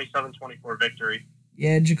out a 27-24 victory.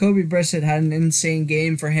 Yeah, Jacoby Brissett had an insane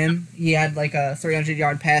game for him. He had like a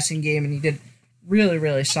 300-yard passing game, and he did really,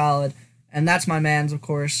 really solid. And that's my man's, of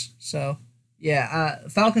course. So, yeah,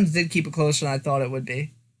 Falcons did keep it closer than I thought it would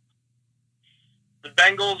be. The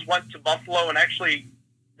Bengals went to Buffalo, and actually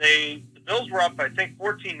the Bills were up, I think,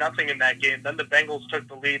 14-0 in that game. Then the Bengals took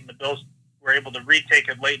the lead, and the Bills were able to retake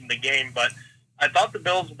it late in the game. But I thought the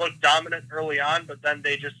Bills looked dominant early on, but then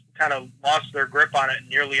they just kind of lost their grip on it and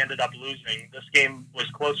nearly ended up losing. This game was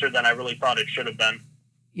closer than I really thought it should have been.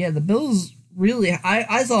 Yeah, the Bills really,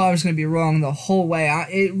 I thought I was going to be wrong the whole way.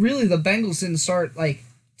 The Bengals didn't start like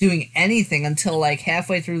doing anything until like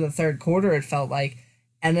halfway through the third quarter, it felt like.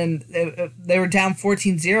 And then they were down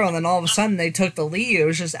 14-0, and then all of a sudden they took the lead. It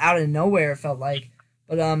was just out of nowhere, it felt like.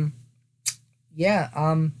 But, I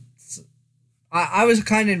was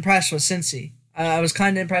kind of impressed with Cincy. I was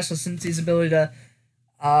kind of impressed with Cincy's ability to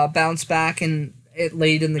bounce back and it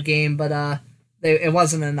late in the game, but it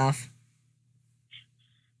wasn't enough.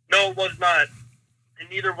 No, it was not. And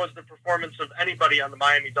neither was the performance of anybody on the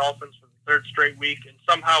Miami Dolphins for the third straight week. And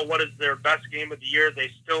somehow, what is their best game of the year?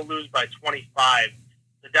 They still lose by 25.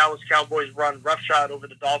 The Dallas Cowboys run roughshod over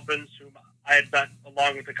the Dolphins, whom I had bet,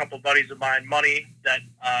 along with a couple buddies of mine, money that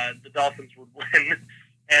the Dolphins would win.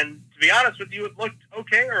 And to be honest with you, it looked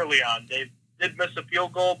okay early on. They did miss a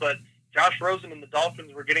field goal, but Josh Rosen and the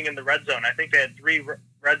Dolphins were getting in the red zone. I think they had 3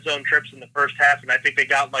 red zone trips in the first half, and I think they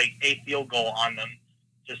got like a field goal on them.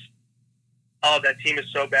 Just, that team is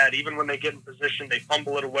so bad. Even when they get in position, they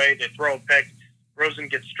fumble it away. They throw a pick. Rosen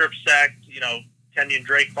gets strip sacked. Kenyon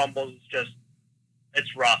Drake fumbles.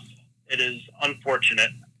 It's rough. It is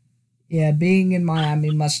unfortunate. Yeah, being in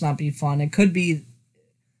Miami must not be fun. It could be.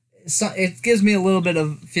 It gives me a little bit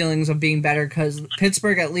of feelings of being better because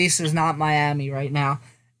Pittsburgh at least is not Miami right now,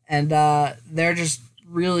 and they're just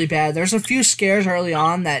really bad. There's a few scares early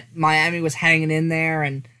on that Miami was hanging in there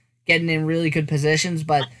and getting in really good positions,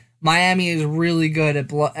 but Miami is really good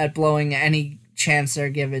at blowing any chance they're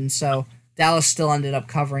given. So Dallas still ended up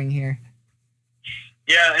covering here.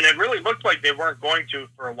 Yeah, and it really looked like they weren't going to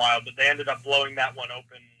for a while, but they ended up blowing that one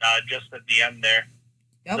open just at the end there.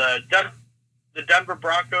 Yep. The Denver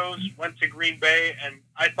Broncos went to Green Bay, and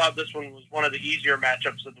I thought this one was one of the easier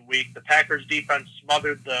matchups of the week. The Packers defense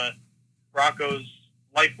smothered the Broncos'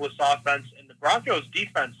 lifeless offense, and the Broncos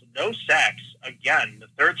defense, no sacks again. The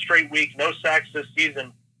third straight week, no sacks this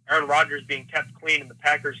season. Aaron Rodgers being kept clean, and the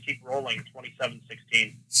Packers keep rolling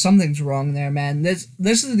 27-16. Something's wrong there, man. This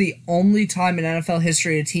is the only time in NFL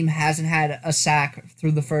history a team hasn't had a sack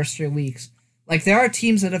through the first 3 weeks. Like, there are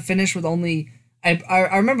teams that have finished with only...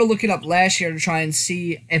 I remember looking up last year to try and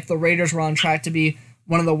see if the Raiders were on track to be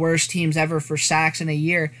one of the worst teams ever for sacks in a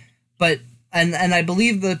year. But and I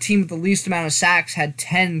believe the team with the least amount of sacks had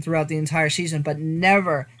 10 throughout the entire season, but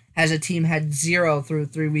never has a team had 0 through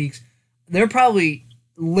 3 weeks. They're probably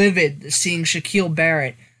livid seeing Shaquille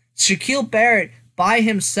Barrett. Shaquille Barrett by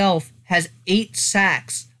himself has 8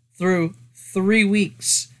 sacks through 3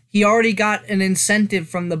 weeks. He already got an incentive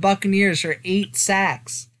from the Buccaneers for 8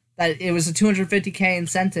 sacks. That it was a $250K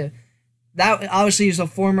incentive. That obviously is a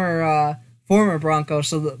former Bronco,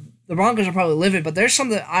 so the Broncos are probably livid. But there's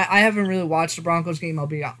something I haven't really watched the Broncos game. I'll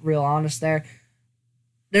be real honest there.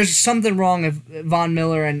 There's something wrong if Von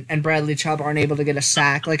Miller and Bradley Chubb aren't able to get a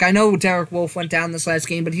sack. Like, I know Derek Wolfe went down this last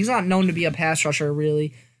game, but he's not known to be a pass rusher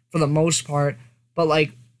really for the most part. But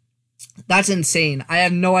like, that's insane. I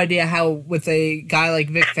have no idea how with a guy like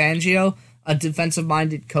Vic Fangio, a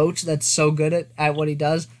defensive-minded coach that's so good at what he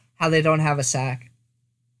does, how they don't have a sack.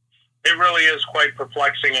 It really is quite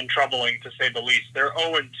perplexing and troubling, to say the least. They're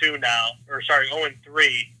 0-2 now, 0-3,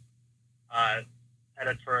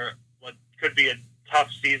 headed for what could be a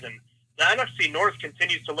tough season. The NFC North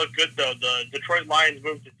continues to look good, though. The Detroit Lions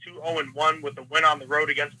moved to 2-1 with a win on the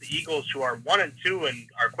road against the Eagles, who are 1-2 and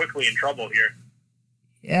are quickly in trouble here.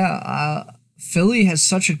 Yeah, Philly has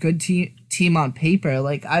such a good team on paper.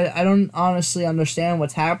 Like, I don't honestly understand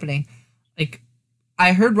what's happening. Like,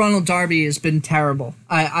 I heard Ronald Darby has been terrible.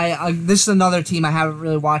 I this is another team I haven't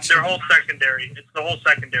really watched. Their whole secondary. It's the whole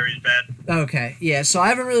secondary is bad. Okay, yeah. So I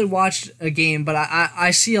haven't really watched a game, but I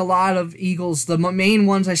see a lot of Eagles. The main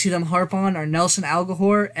ones I see them harp on are Nelson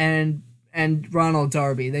Aguilar and Ronald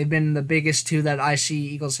Darby. They've been the biggest two that I see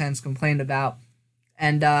Eagles fans complain about.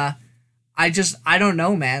 And I don't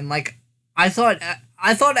know, man. Like I thought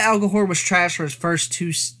Aguilar was trash for his first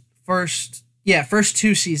two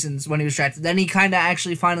seasons when he was drafted. Then he kind of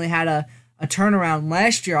actually finally had a turnaround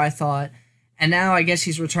last year, I thought. And now I guess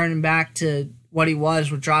he's returning back to what he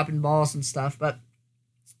was with dropping balls and stuff. But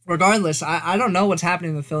regardless, I don't know what's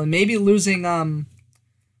happening with Philly. Maybe losing,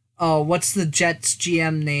 what's the Jets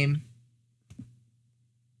GM name?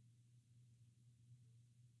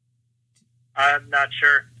 I'm not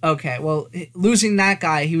sure. Okay, well, losing that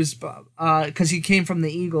guy, he was, because he came from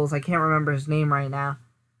the Eagles. I can't remember his name right now.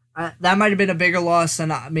 That might have been a bigger loss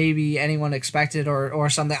than maybe anyone expected or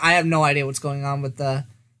something. I have no idea what's going on with the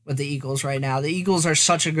Eagles right now. The Eagles are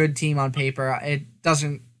such a good team on paper. It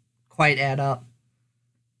doesn't quite add up.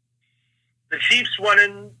 The Chiefs went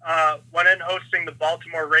in hosting the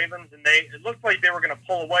Baltimore Ravens, and it looked like they were going to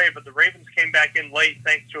pull away, but the Ravens came back in late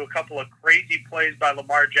thanks to a couple of crazy plays by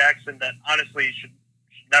Lamar Jackson that honestly should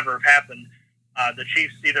never have happened. The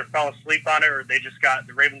Chiefs either fell asleep on it or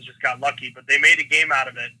the Ravens just got lucky, but they made a game out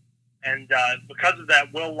of it. And because of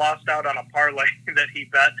that, Will lost out on a parlay that he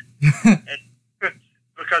bet.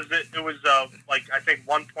 Because it was I think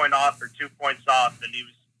 1 point off or 2 points off, and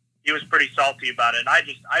he was pretty salty about it.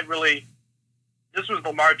 And this was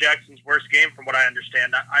Lamar Jackson's worst game from what I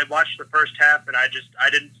understand. I watched the first half, and I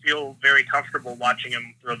didn't feel very comfortable watching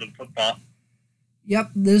him throw the football.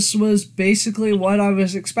 Yep, this was basically what I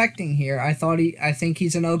was expecting here. I think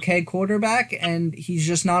he's an okay quarterback, and he's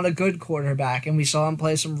just not a good quarterback. And we saw him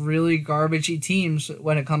play some really garbagey teams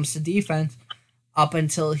when it comes to defense up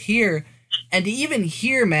until here. And even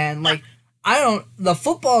here, man, the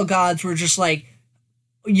football gods were just like,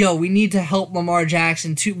 yo, we need to help Lamar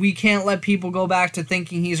Jackson too. We can't let people go back to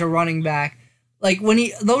thinking he's a running back. Like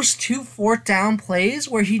when those 2 4th down plays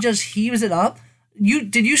where he just heaves it up.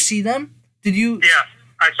 Did you see them? Did you? Yeah,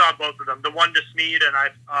 I saw both of them. The one to Snead and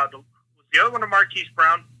was the other one to Marquise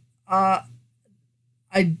Brown? I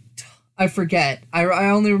forget. I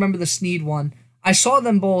only remember the Snead one. I saw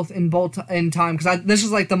them both in time because this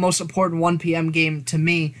is like the most important 1 p.m. game to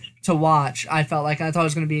me to watch. I thought it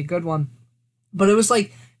was going to be a good one. But it was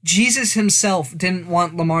like Jesus himself didn't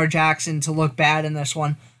want Lamar Jackson to look bad in this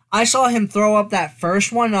one. I saw him throw up that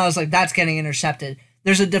first one, and I was like, that's getting intercepted.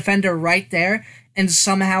 There's a defender right there, and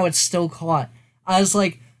somehow it's still caught. I was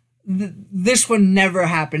like, this would never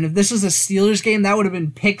happen. If this was a Steelers game, that would have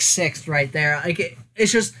been pick 6 right there.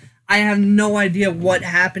 It's just, I have no idea what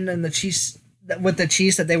happened in the Chiefs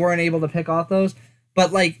that they weren't able to pick off those.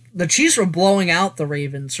 But, the Chiefs were blowing out the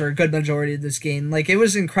Ravens for a good majority of this game. It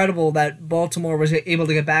was incredible that Baltimore was able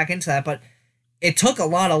to get back into that, but it took a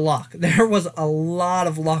lot of luck. There was a lot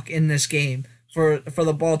of luck in this game for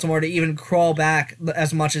the Baltimore to even crawl back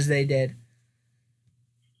as much as they did.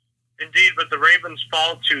 Indeed, but the Ravens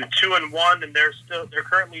fall to 2-1, and they're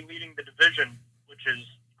currently leading the division, which is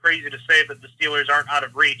crazy to say that the Steelers aren't out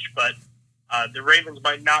of reach, but the Ravens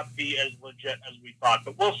might not be as legit as we thought,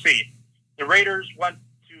 but we'll see. The Raiders went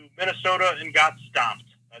to Minnesota and got stomped.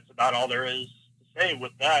 That's about all there is to say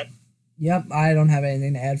with that. Yep, I don't have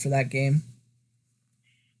anything to add for that game.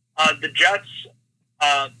 The Jets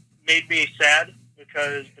made me sad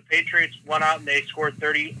because the Patriots went out and they scored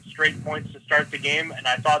 30 straight points to start the game, and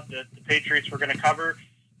I thought that the Patriots were going to cover.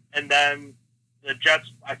 And then the Jets,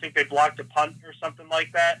 I think they blocked a punt or something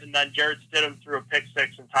like that, and then Jarrett Stidham threw a pick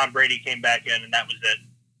 6, and Tom Brady came back in, and that was it.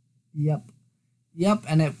 Yep,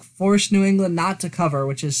 and it forced New England not to cover,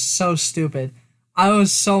 which is so stupid. I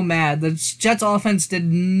was so mad. The Jets offense did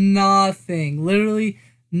nothing, literally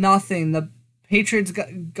nothing. The Patriots,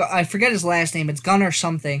 I forget his last name, it's Gunner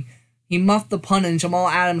something. He muffed the punt, and Jamal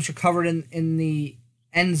Adams recovered in the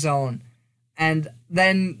end zone. And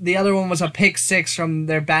then the other one was a pick 6 from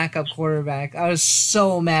their backup quarterback. I was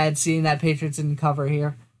so mad seeing that Patriots didn't cover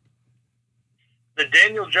here. The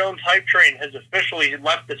Daniel Jones hype train has officially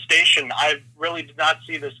left the station. I really did not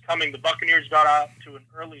see this coming. The Buccaneers got out to an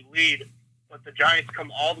early lead, but the Giants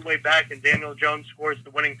come all the way back, and Daniel Jones scores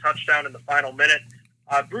the winning touchdown in the final minute.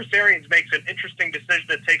 Bruce Arians makes an interesting decision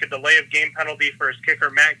to take a delay of game penalty for his kicker,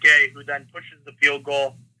 Matt Gay, who then pushes the field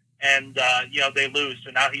goal, and they lose.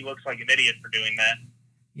 So now he looks like an idiot for doing that.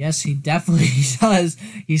 Yes, he definitely does.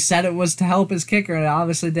 He said it was to help his kicker, and it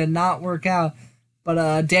obviously did not work out.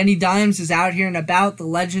 But Danny Dimes is out here and about, the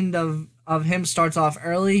legend of of him starts off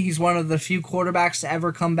early. He's one of the few quarterbacks to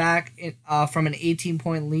ever come back from an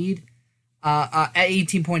 18-point lead,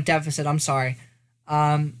 18-point deficit. I'm sorry.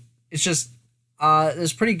 It's just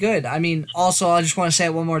it's pretty good. I mean, also I just want to say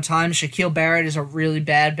it one more time. Shaquille Barrett is a really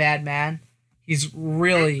bad man. He's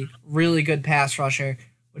really, really good pass rusher,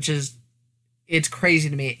 which is it's crazy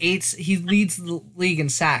to me. He leads the league in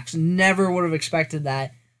sacks. Never would have expected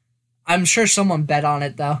that. I'm sure someone bet on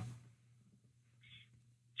it though.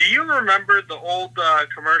 Do you remember the old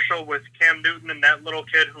commercial with Cam Newton and that little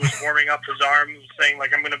kid who was warming up his arms, saying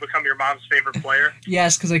like, "I'm going to become your mom's favorite player"?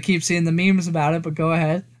 Yes, because I keep seeing the memes about it. But go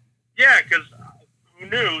ahead. Yeah, because who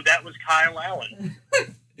knew that was Kyle Allen?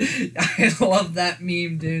 I love that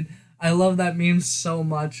meme, dude. I love that meme so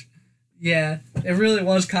much. Yeah, it really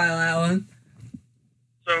was Kyle Allen.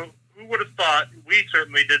 So who would have thought? We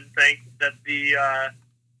certainly didn't think that the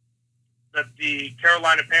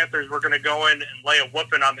Carolina Panthers were going to go in and lay a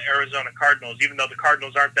whooping on the Arizona Cardinals, even though the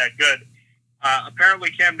Cardinals aren't that good. Apparently,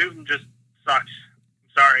 Cam Newton just sucks.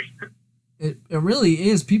 I'm sorry. It really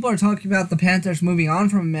is. People are talking about the Panthers moving on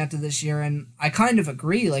from him after this year, and I kind of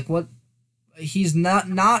agree. Like, he's not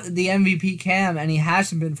the MVP Cam, and he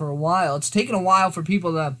hasn't been for a while. It's taken a while for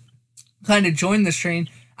people to kind of join this train.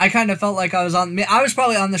 I kind of felt like I was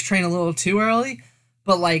probably on this train a little too early,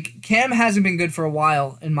 but like Cam hasn't been good for a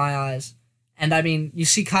while in my eyes. And I mean, you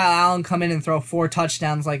see Kyle Allen come in and throw 4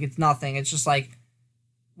 touchdowns like it's nothing. It's just like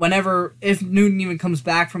if Newton even comes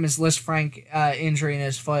back from his Liz Frank injury in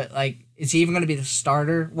his foot, like is he even going to be the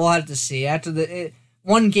starter? We'll have to see.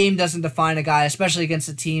 One game doesn't define a guy, especially against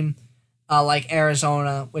a team like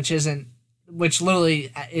Arizona, which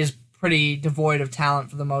literally is pretty devoid of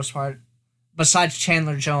talent for the most part. Besides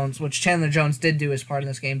Chandler Jones, which Chandler Jones did do his part in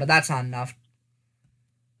this game, but that's not enough.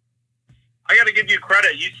 I got to give you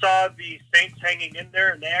credit. You saw the Saints hanging in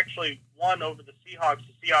there, and they actually won over the Seahawks.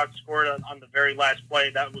 The Seahawks scored on the very last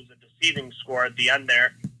play. That was a deceiving score at the end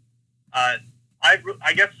there. I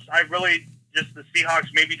guess I really just the Seahawks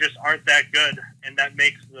maybe just aren't that good, and that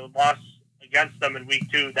makes the loss against them in Week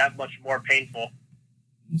 2 that much more painful.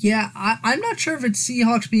 Yeah, I'm not sure if it's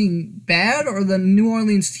Seahawks being bad or the New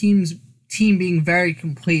Orleans team being very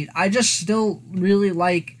complete. I just still really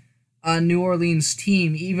like New Orleans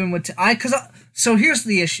team, even with so here's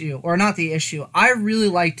the issue, or not the issue. I really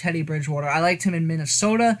like Teddy Bridgewater. I liked him in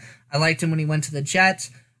Minnesota. I liked him when he went to the Jets.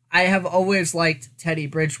 I have always liked Teddy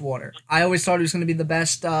Bridgewater. I always thought he was going to be the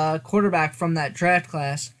best quarterback from that draft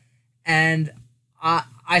class, and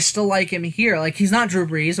I still like him here. Like, he's not Drew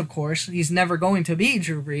Brees, of course. He's never going to be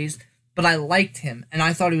Drew Brees, but I liked him, and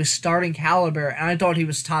I thought he was starting caliber, and I thought he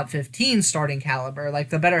was top 15 starting caliber, like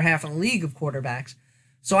the better half of the league of quarterbacks.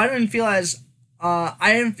 So I didn't feel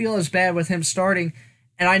as bad with him starting,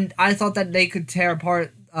 and I thought that they could tear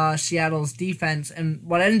apart Seattle's defense. And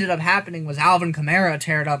what ended up happening was Alvin Kamara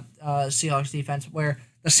teared up Seahawks defense, where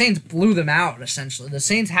the Saints blew them out. Essentially, the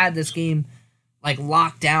Saints had this game like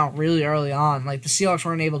locked down really early on. Like the Seahawks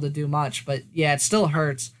weren't able to do much, but yeah, it still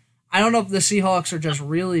hurts. I don't know if the Seahawks are just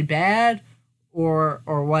really bad or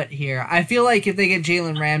what here. I feel like if they get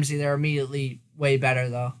Jalen Ramsey, they're immediately way better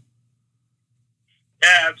though.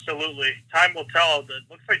 Yeah, absolutely. Time will tell. It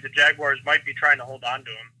looks like the Jaguars might be trying to hold on to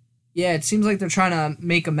him. Yeah, it seems like they're trying to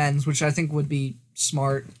make amends, which I think would be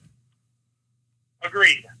smart.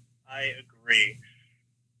 Agreed. I agree.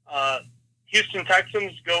 Houston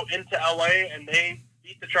Texans go into LA and they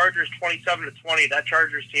beat the Chargers 27-20. That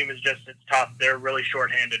Chargers team is it's tough. They're really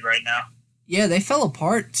shorthanded right now. Yeah, they fell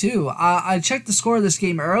apart too. I checked the score of this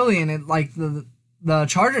game early, and it like the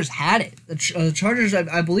Chargers had it. The Chargers,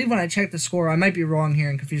 I believe when I checked the score, I might be wrong here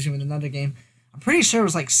and confusing with another game. I'm pretty sure it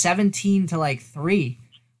was like 17-3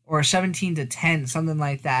 or 17-10, something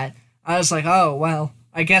like that. I was like, oh well,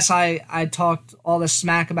 I guess I talked all this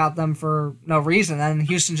smack about them for no reason, and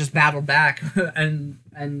Houston just battled back and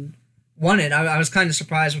won it. I was kind of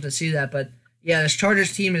surprised to see that, but yeah, this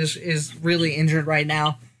Chargers team is really injured right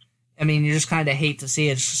now. I mean, you just kind of hate to see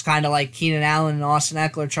it. It's just kind of like Keenan Allen and Austin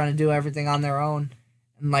Eckler trying to do everything on their own,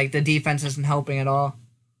 and like the defense isn't helping at all.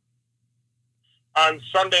 On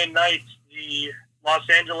Sunday night, the Los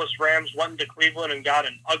Angeles Rams went into Cleveland and got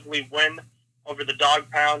an ugly win over the Dog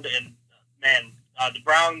Pound, and man, the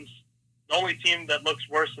Browns, the only team that looks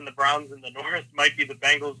worse than the Browns in the North might be the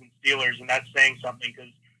Bengals and Steelers, and that's saying something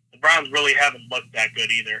because the Browns really haven't looked that good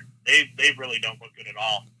either. They really don't look good at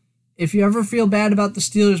all. If you ever feel bad about the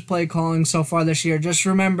Steelers' play calling so far this year, just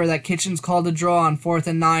remember that Kitchens called a draw on 4th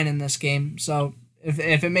and 9 in this game. So if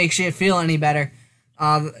it makes you feel any better,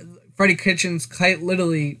 Freddie Kitchens quite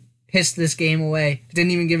literally pissed this game away.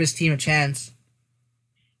 Didn't even give his team a chance.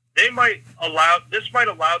 This might allow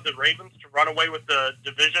the Ravens to run away with the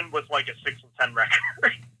division with like a 6-10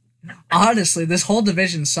 record. Honestly, this whole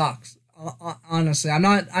division sucks. Honestly,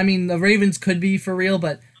 I mean, the Ravens could be for real,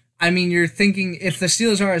 but I mean, you're thinking if the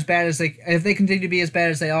Steelers are as bad as if they continue to be as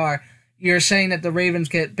bad as they are, you're saying that the Ravens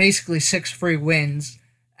get basically 6 free wins,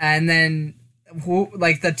 and then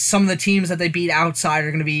some of the teams that they beat outside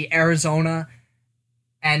are going to be Arizona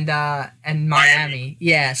and Miami.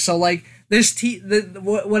 Yeah, so like this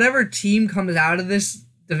whatever team comes out of this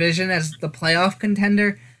division as the playoff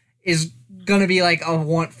contender is gonna be like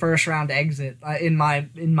a first round exit in my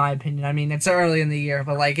opinion. I mean, it's early in the year,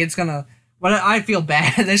 but like it's gonna. But I feel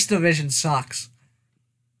bad. This division sucks.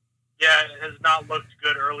 Yeah, it has not looked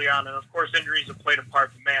good early on, and of course injuries have played a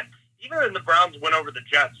part. But man, even in the Browns win over the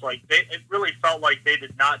Jets, like it really felt like they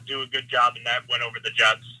did not do a good job in that win over the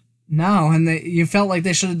Jets. No, and you felt like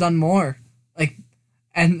they should have done more. Like,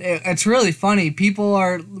 and it's really funny. People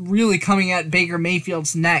are really coming at Baker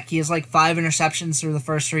Mayfield's neck. He has like 5 interceptions through the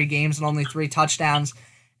first 3 games and only 3 touchdowns.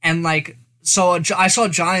 And like, so I saw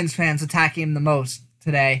Giants fans attacking him the most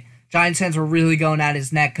today. Giants fans were really going at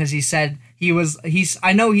his neck because he said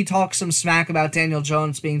I know he talked some smack about Daniel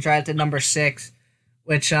Jones being drafted number 6,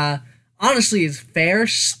 which honestly is fair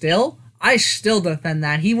still. I still defend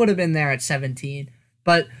that. He would have been there at 17.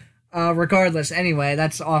 But regardless, anyway,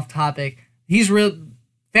 that's off topic.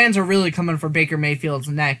 Fans are really coming for Baker Mayfield's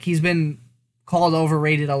neck. He's been called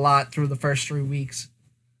overrated a lot through the first 3 weeks.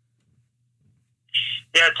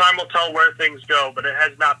 Yeah, time will tell where things go, but it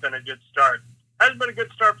has not been a good start. Hasn't been a good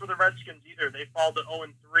start for the Redskins either. They fall to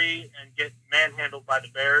 0-3 and get manhandled by the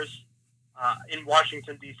Bears in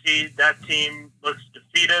Washington, D.C. That team looks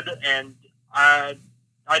defeated, and I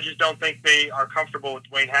just don't think they are comfortable with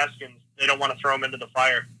Dwayne Haskins. They don't want to throw him into the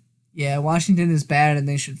fire. Yeah, Washington is bad, and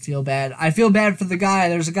they should feel bad. I feel bad for the guy.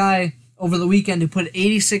 There's a guy over the weekend who put an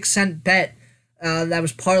 86-cent bet that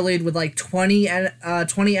was parlayed with like 20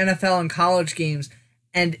 NFL and college games,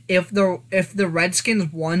 and if the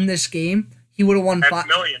Redskins won this game, he would have won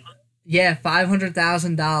million. Yeah,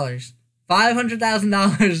 $500,000.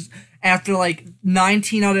 $500,000 after like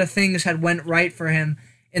 19 other things had went right for him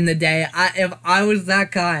in the day. If I was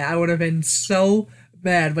that guy, I would have been so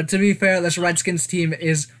mad. But to be fair, this Redskins team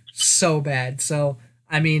is so bad. So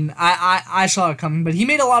I mean, I saw it coming, but he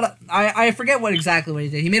made a lot of I forget what he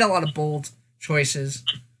did. He made a lot of bold choices.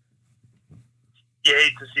 You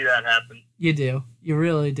hate to see that happen. You do. You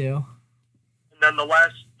really do. And then the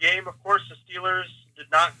last game, of course, the Steelers did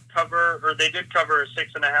not cover, or they did cover a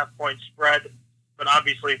 6.5-point spread, but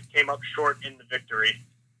obviously came up short in the victory.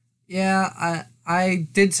 Yeah, I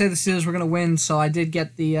did say the Steelers were going to win, so I did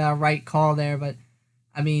get the right call there, but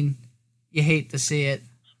I mean, you hate to see it.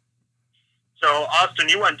 So, Austin,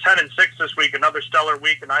 you went 10-6 this week, another stellar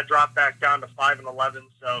week, and I dropped back down to 5-11.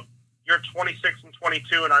 So you're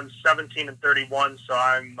 26-22, and I'm 17-31. So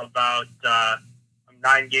I'm about I'm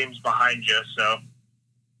 9 games behind you. So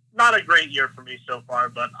not a great year for me so far,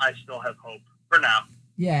 but I still have hope for now.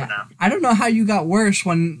 Yeah, I don't know how you got worse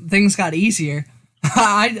when things got easier.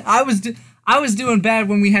 I was doing bad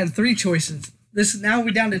when we had 3 choices. Now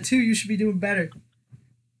we're down to 2. You should be doing better.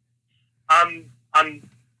 I'm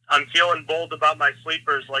feeling bold about my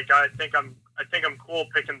sleepers. Like I think I'm cool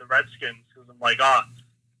picking the Redskins because I'm like,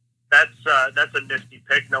 that's a nifty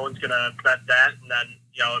pick. No one's gonna bet that, and then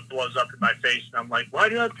it blows up in my face, and I'm like, why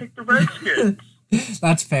did I pick the Redskins?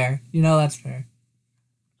 That's fair. That's fair.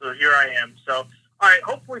 So here I am. So all right,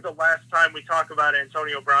 hopefully the last time we talk about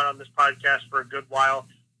Antonio Brown on this podcast for a good while.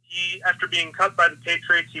 He, after being cut by the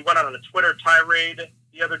Patriots, he went on a Twitter tirade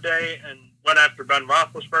the other day and went after Ben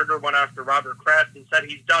Roethlisberger, went after Robert Kraft, and said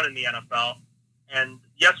he's done in the NFL. And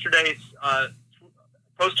yesterday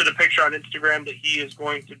posted a picture on Instagram that he is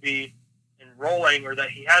going to be enrolling, or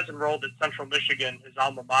that he has enrolled at Central Michigan, his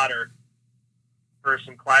alma mater, for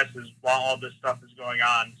some classes while all this stuff is going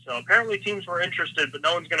on. So apparently teams were interested, but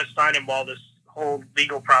no one's going to sign him while this whole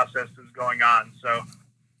legal process is going on. So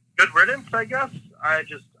good riddance, I guess.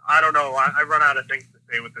 I don't know. I run out of things to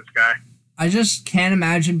say with this guy. I just can't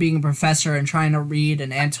imagine being a professor and trying to read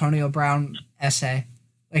an Antonio Brown essay.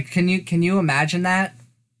 Like, can you imagine that?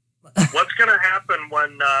 What's going to happen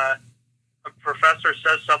when a professor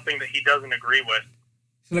says something that he doesn't agree with?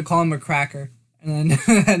 He's going to call him a cracker and then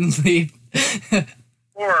and leave.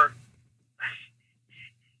 Or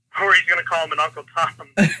he's going to call him an Uncle Tom.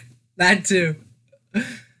 That too.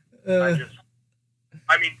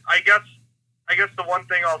 I guess the one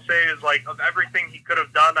thing I'll say is, like, of everything he could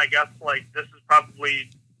have done, I guess, like, this is probably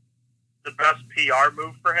the best PR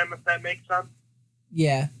move for him, if that makes sense.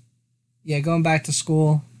 Yeah. Yeah, going back to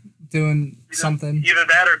school, doing something. Either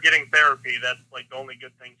that or getting therapy. That's, like, the only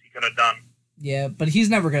good things he could have done. Yeah, but he's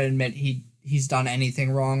never going to admit he's done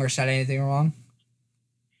anything wrong or said anything wrong.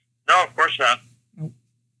 No, of course not. Nope.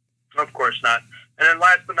 Of course not. And then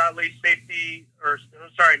last but not least,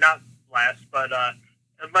 not last, but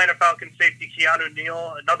Atlanta Falcons safety Keanu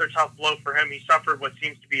Neal, another tough blow for him. He suffered what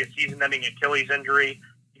seems to be a season-ending Achilles injury.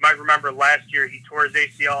 You might remember last year he tore his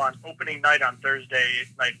ACL on opening night on Thursday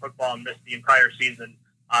Night Football and missed the entire season.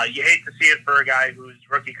 You hate to see it for a guy whose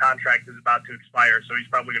rookie contract is about to expire, so he's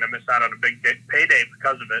probably going to miss out on a big payday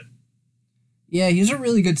because of it. Yeah, he's a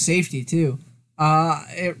really good safety, too.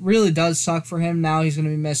 It really does suck for him. Now he's going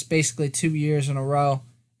to be missed basically 2 years in a row.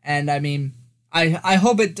 And, I mean, I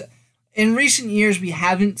hope it... In recent years, we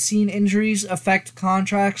haven't seen injuries affect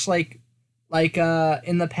contracts like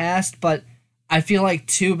in the past, but I feel like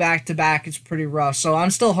 2 back-to-back is pretty rough. So I'm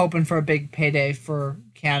still hoping for a big payday for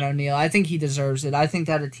Keanu Neal. I think he deserves it. I think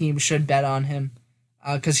that a team should bet on him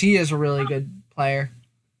because he is a really good player.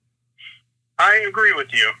 I agree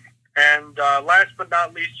with you. And last but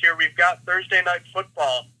not least here, we've got Thursday Night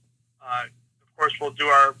Football. Of course, we'll do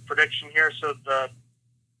our prediction here. So the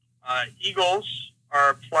Eagles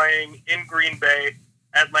are playing in Green Bay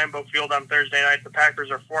at Lambeau Field on Thursday night. The Packers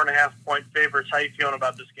are 4.5-point favorites. How are you feeling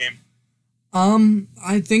about this game?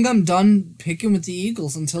 I think I'm done picking with the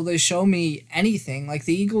Eagles until they show me anything. Like,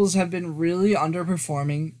 the Eagles have been really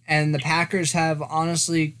underperforming, and the Packers have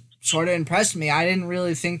honestly sort of impressed me. I didn't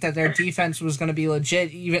really think that their defense was going to be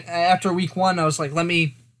legit. Even after week 1, I was like, let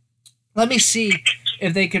me see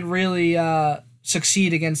if they could really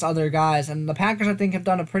succeed against other guys. And the Packers, I think, have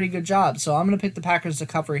done a pretty good job. So I'm going to pick the Packers to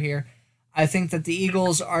cover here. I think that the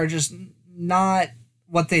Eagles are just not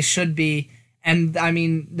what they should be. And, I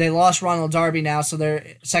mean, they lost Ronald Darby now, so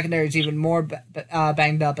their secondary is even more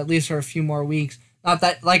banged up, at least for a few more weeks. Not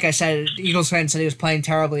that, like I said, Eagles fans said he was playing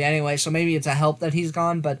terribly anyway, so maybe it's a help that he's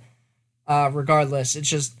gone. But regardless, it's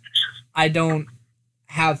just I don't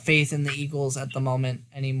have faith in the Eagles at the moment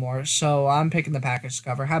anymore. So I'm picking the Packers to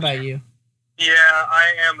cover. How about you? Yeah,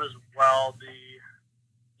 I am as well. The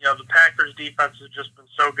Packers defense has just been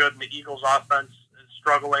so good, and the Eagles offense is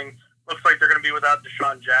struggling. Looks like they're going to be without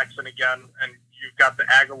Deshaun Jackson again, and you've got the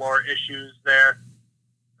Aguilar issues there.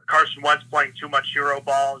 Carson Wentz playing too much hero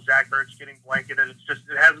ball. Zach Ertz getting blanketed. It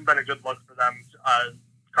hasn't been a good look for them.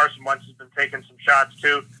 Carson Wentz has been taking some shots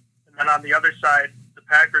too. And then on the other side, the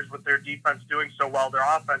Packers, with their defense doing so well, their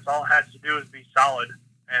offense, all it has to do is be solid.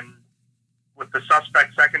 And with the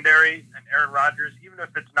suspect secondary and Aaron Rodgers, even if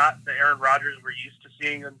it's not the Aaron Rodgers we're used to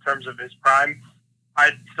seeing in terms of his prime,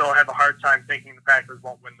 I'd still have a hard time thinking the Packers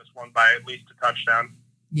won't win this one by at least a touchdown.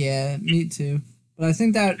 Yeah, me too. But I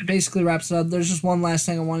think that basically wraps it up. There's just one last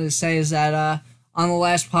thing I wanted to say is that on the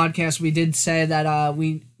last podcast we did say that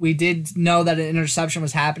we did know that an interception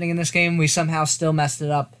was happening in this game. We somehow still messed it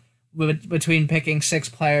up between picking 6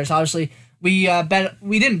 players. Obviously, we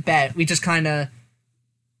didn't bet. We kind of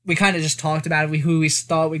just talked about it, who we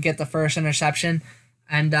thought would get the first interception.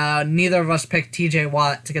 And neither of us picked T.J.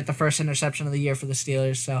 Watt to get the first interception of the year for the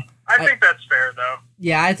Steelers. So I think that's fair, though.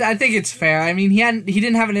 Yeah, I think it's fair. I mean, he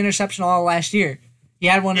didn't have an interception all last year. He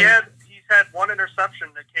had one. He's had one interception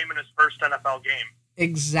that came in his first NFL game.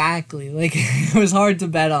 Exactly. Like, it was hard to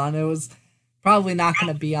bet on. It was probably not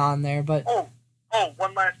going to be on there. But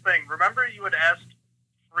one last thing. Remember, you had asked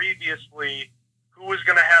previously who was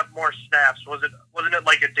going to have more snaps? Wasn't it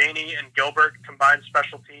like Adaney and Gilbert combined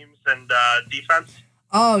special teams and defense?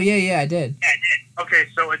 Oh, yeah, I did. Okay,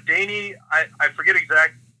 so Adaney, I forget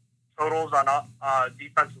exact totals on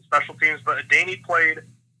defense and special teams, but Adaney played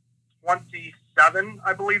 27,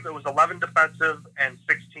 I believe. It was 11 defensive and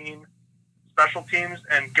 16 special teams,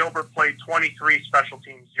 and Gilbert played 23 special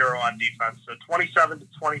teams, 0 on defense. So 27 to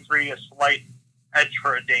 23, a slight edge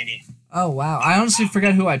for Adaney. Oh, wow. I honestly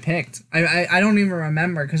forgot who I picked. I don't even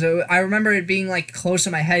remember, because I remember it being, like, close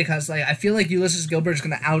in my head, because, like, I feel like Ulysses Gilbert's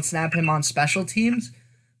going to outsnap him on special teams,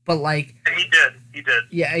 but, like... And he did.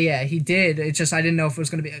 Yeah, he did. It's just I didn't know if it was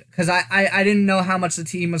going to be... Because I didn't know how much the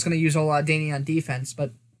team was going to use Adaney on defense,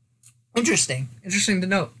 but interesting. Interesting to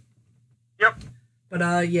note. Yep.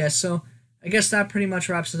 But, yeah, so I guess that pretty much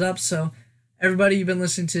wraps it up, so... Everybody, you've been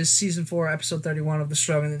listening to Season 4, Episode 31 of the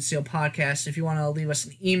Stronger Than Steel podcast. If you want to leave us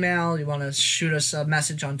an email, you want to shoot us a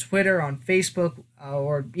message on Twitter, on Facebook,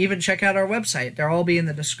 or even check out our website. They'll all be in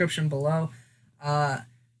the description below.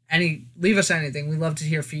 Leave us anything. We love to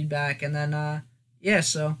hear feedback. And then,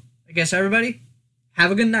 so I guess everybody,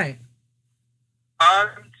 have a good night. On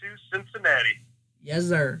to Cincinnati. Yes,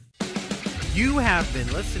 sir. You have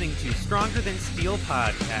been listening to Stronger Than Steel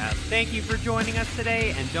podcast. Thank you for joining us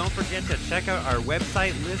today, and don't forget to check out our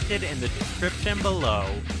website listed in the description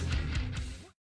below.